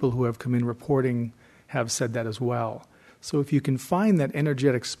know people who have come in reporting have said that as well. So if you can find that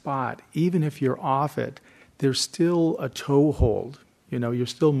energetic spot, even if you're off it, there's still a toehold. You're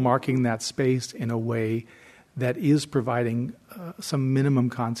still marking that space in a way that is providing some minimum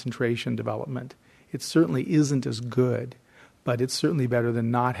concentration development. It certainly isn't as good, but it's certainly better than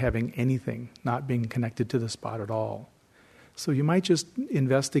not having anything, not being connected to the spot at all. So you might just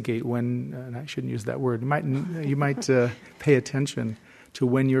investigate when, and I shouldn't use that word, you might pay attention to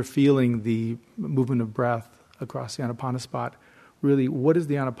when you're feeling the movement of breath across the Anapana spot. Really, what does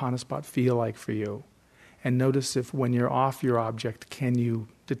the Anapana spot feel like for you? And notice if when you're off your object, can you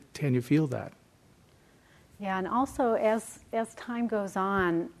feel that? Yeah, and also as time goes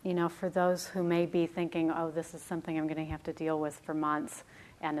on, for those who may be thinking, oh, this is something I'm going to have to deal with for months,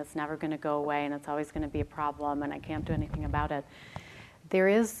 and it's never going to go away, and it's always going to be a problem, and I can't do anything about it. There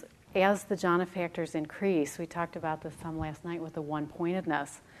is, as the jhana factors increase, we talked about this some last night with the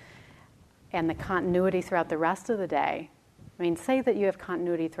one-pointedness, and the continuity throughout the rest of the day. I mean, say that you have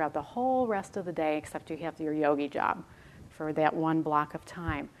continuity throughout the whole rest of the day, except you have your yogi job for that one block of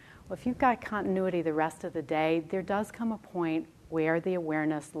time. Well, if you've got continuity the rest of the day, there does come a point where the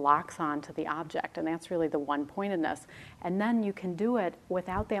awareness locks on to the object, and that's really the one-pointedness. And then you can do it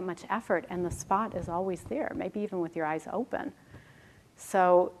without that much effort, and the spot is always there, maybe even with your eyes open.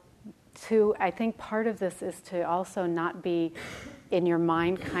 So I think part of this is to also not be in your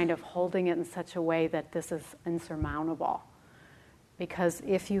mind kind of holding it in such a way that this is insurmountable. Because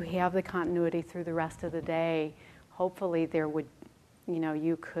if you have the continuity through the rest of the day, hopefully there would,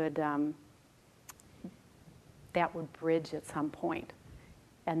 you could, that would bridge at some point.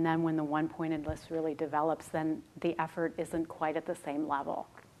 And then when the one-pointedness really develops, then the effort isn't quite at the same level.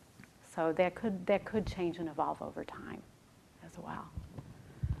 So that could change and evolve over time as well.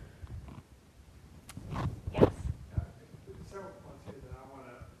 Yes? There's several points here that I want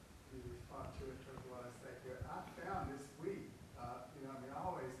to respond to in terms of what I say here. I found this week,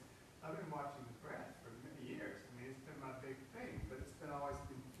 I've been watching the breath for many years. I mean, it's been my big thing, but it's been always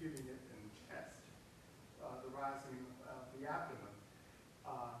been feeling it in the chest, the rising of the abdomen.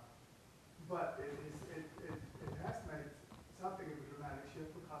 But it has made something of a dramatic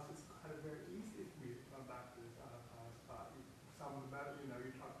shift because it's kind of very easy for me to come back to this spot. Some of the better,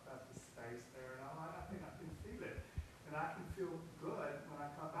 you talked about the space there and all. I think I can feel it, and I can feel good when I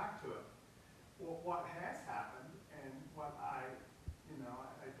come back to it. Well, what has happened, and what I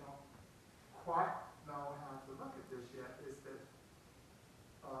don't quite know how to look at this yet, is that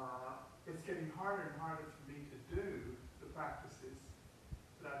it's getting harder and harder for me to do the practices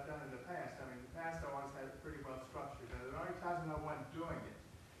that I've done in the past. I mean, in the past I always had it pretty well structured. Now, there are times when I wasn't doing it,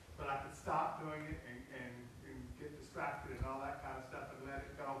 but I could stop doing it and get distracted and all that kind of stuff and let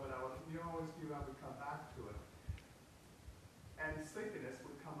it go, but I always knew I would come back to it. And sleepiness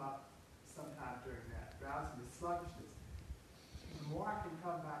would come up sometime during that, drowsiness, sluggishness. The more I can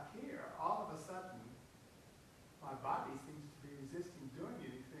come back here, all of a sudden, my body seems to be resisting doing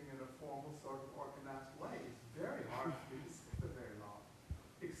anything in a formal sort of organized way. It's very hard for me to sit for very long.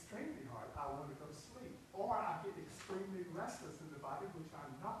 Extremely hard. I want to go to sleep. Or I get extremely restless in the body, which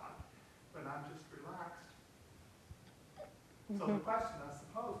I'm not, but I'm just relaxed. So the question, I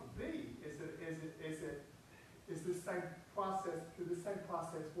suppose, would be, is this same process, do the same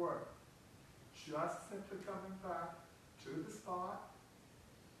process work? Just simply coming back to the spot,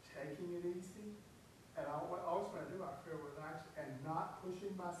 taking it easy, and always when I do, I feel relaxed and not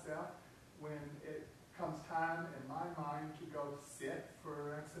pushing myself when it comes time in my mind to go sit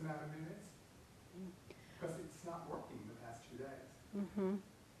for X amount of minutes, because it's not working the past 2 days. Mm-hmm.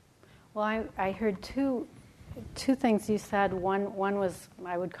 Well, I heard two things you said. One was,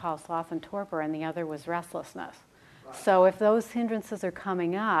 I would call sloth and torpor, and the other was restlessness. Right. So if those hindrances are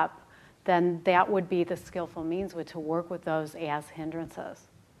coming up, then that would be the skillful means to work with those as hindrances.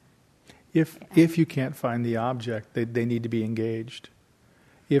 If you can't find the object, they need to be engaged.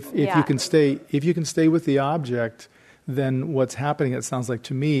 If you can stay with the object, then what's happening, it sounds like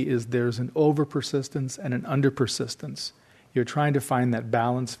to me, is there's an over persistence and an under persistence. You're trying to find that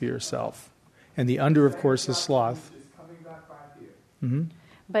balance for yourself, and the under, of course, is sloth. Mm-hmm.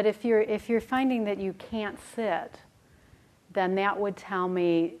 But if you're finding that you can't sit, then that would tell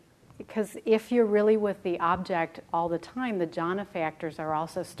me, because if you're really with the object all the time, the jhana factors are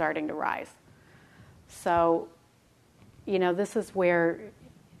also starting to rise. So, this is where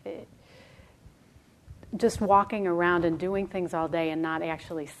just walking around and doing things all day and not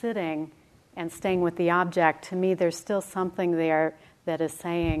actually sitting and staying with the object, to me, there's still something there that is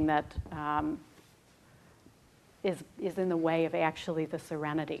saying that is in the way of actually the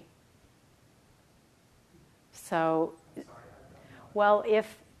serenity. So, well,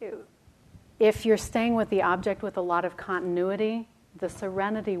 if you're staying with the object with a lot of continuity, the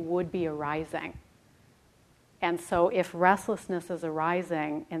serenity would be arising. And so if restlessness is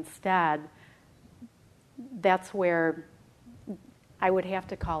arising instead, that's where I would have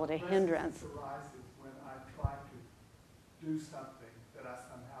to call it a hindrance. Restlessness arises when I try to do something that I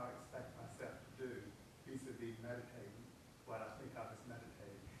somehow expect myself to do, vis-a-vis meditating, what I think of as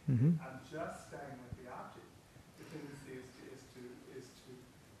meditating. Mm-hmm. I'm just staying with the object. The tendency is to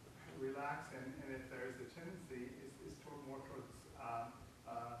relax, and if there is a tendency, is more towards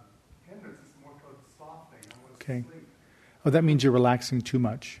hindrance, it's more towards the sloth thing. I want to sleep. Oh, that means you're relaxing too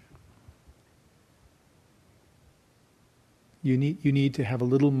much. You need to have a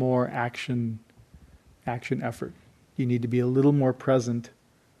little more action effort. You need to be a little more present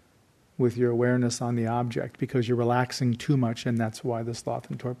with your awareness on the object, because you're relaxing too much, and that's why the sloth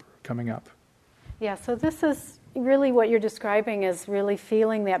and torpor are coming up. Yeah, so this is really what you're describing, is really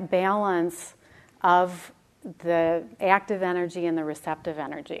feeling that balance of the active energy and the receptive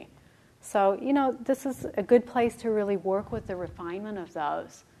energy. So, this is a good place to really work with the refinement of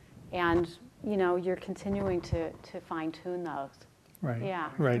those. And, you're continuing to fine-tune those. Right. Yeah.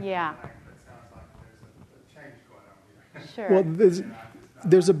 Right. Yeah. It sounds like there's a change going on here. Sure. Well,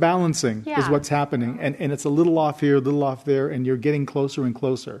 there's a balancing is what's happening. And it's a little off here, a little off there, and you're getting closer and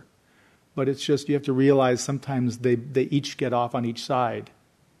closer. But it's just, you have to realize sometimes they each get off on each side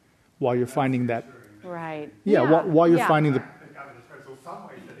while you're finding that. Right. Yeah, while you're finding the... I think of it as, well, some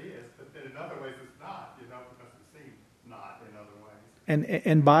ways it is, but then in other ways it's not, because it seems not in other ways.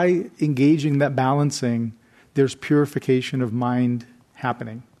 And by engaging that balancing, there's purification of mind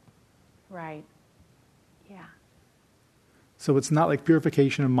happening. Right. Yeah. So it's not like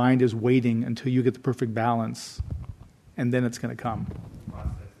purification of mind is waiting until you get the perfect balance, and then it's going to come.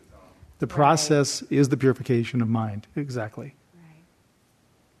 The process is the purification of mind. Exactly. Right.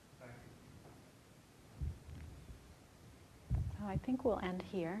 So I think we'll end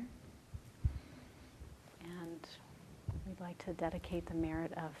here. And we'd like to dedicate the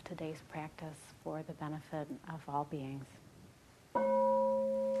merit of today's practice for the benefit of all beings.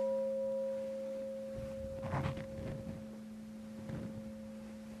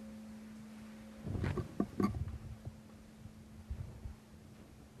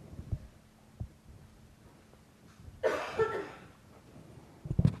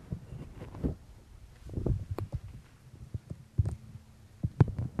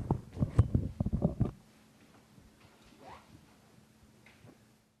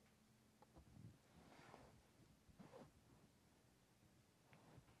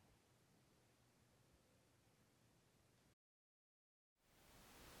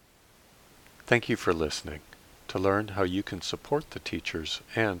 Thank you for listening. To learn how you can support the teachers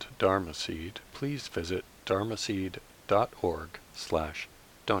and Dharma Seed, please visit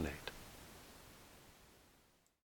dharmaseed.org/donate.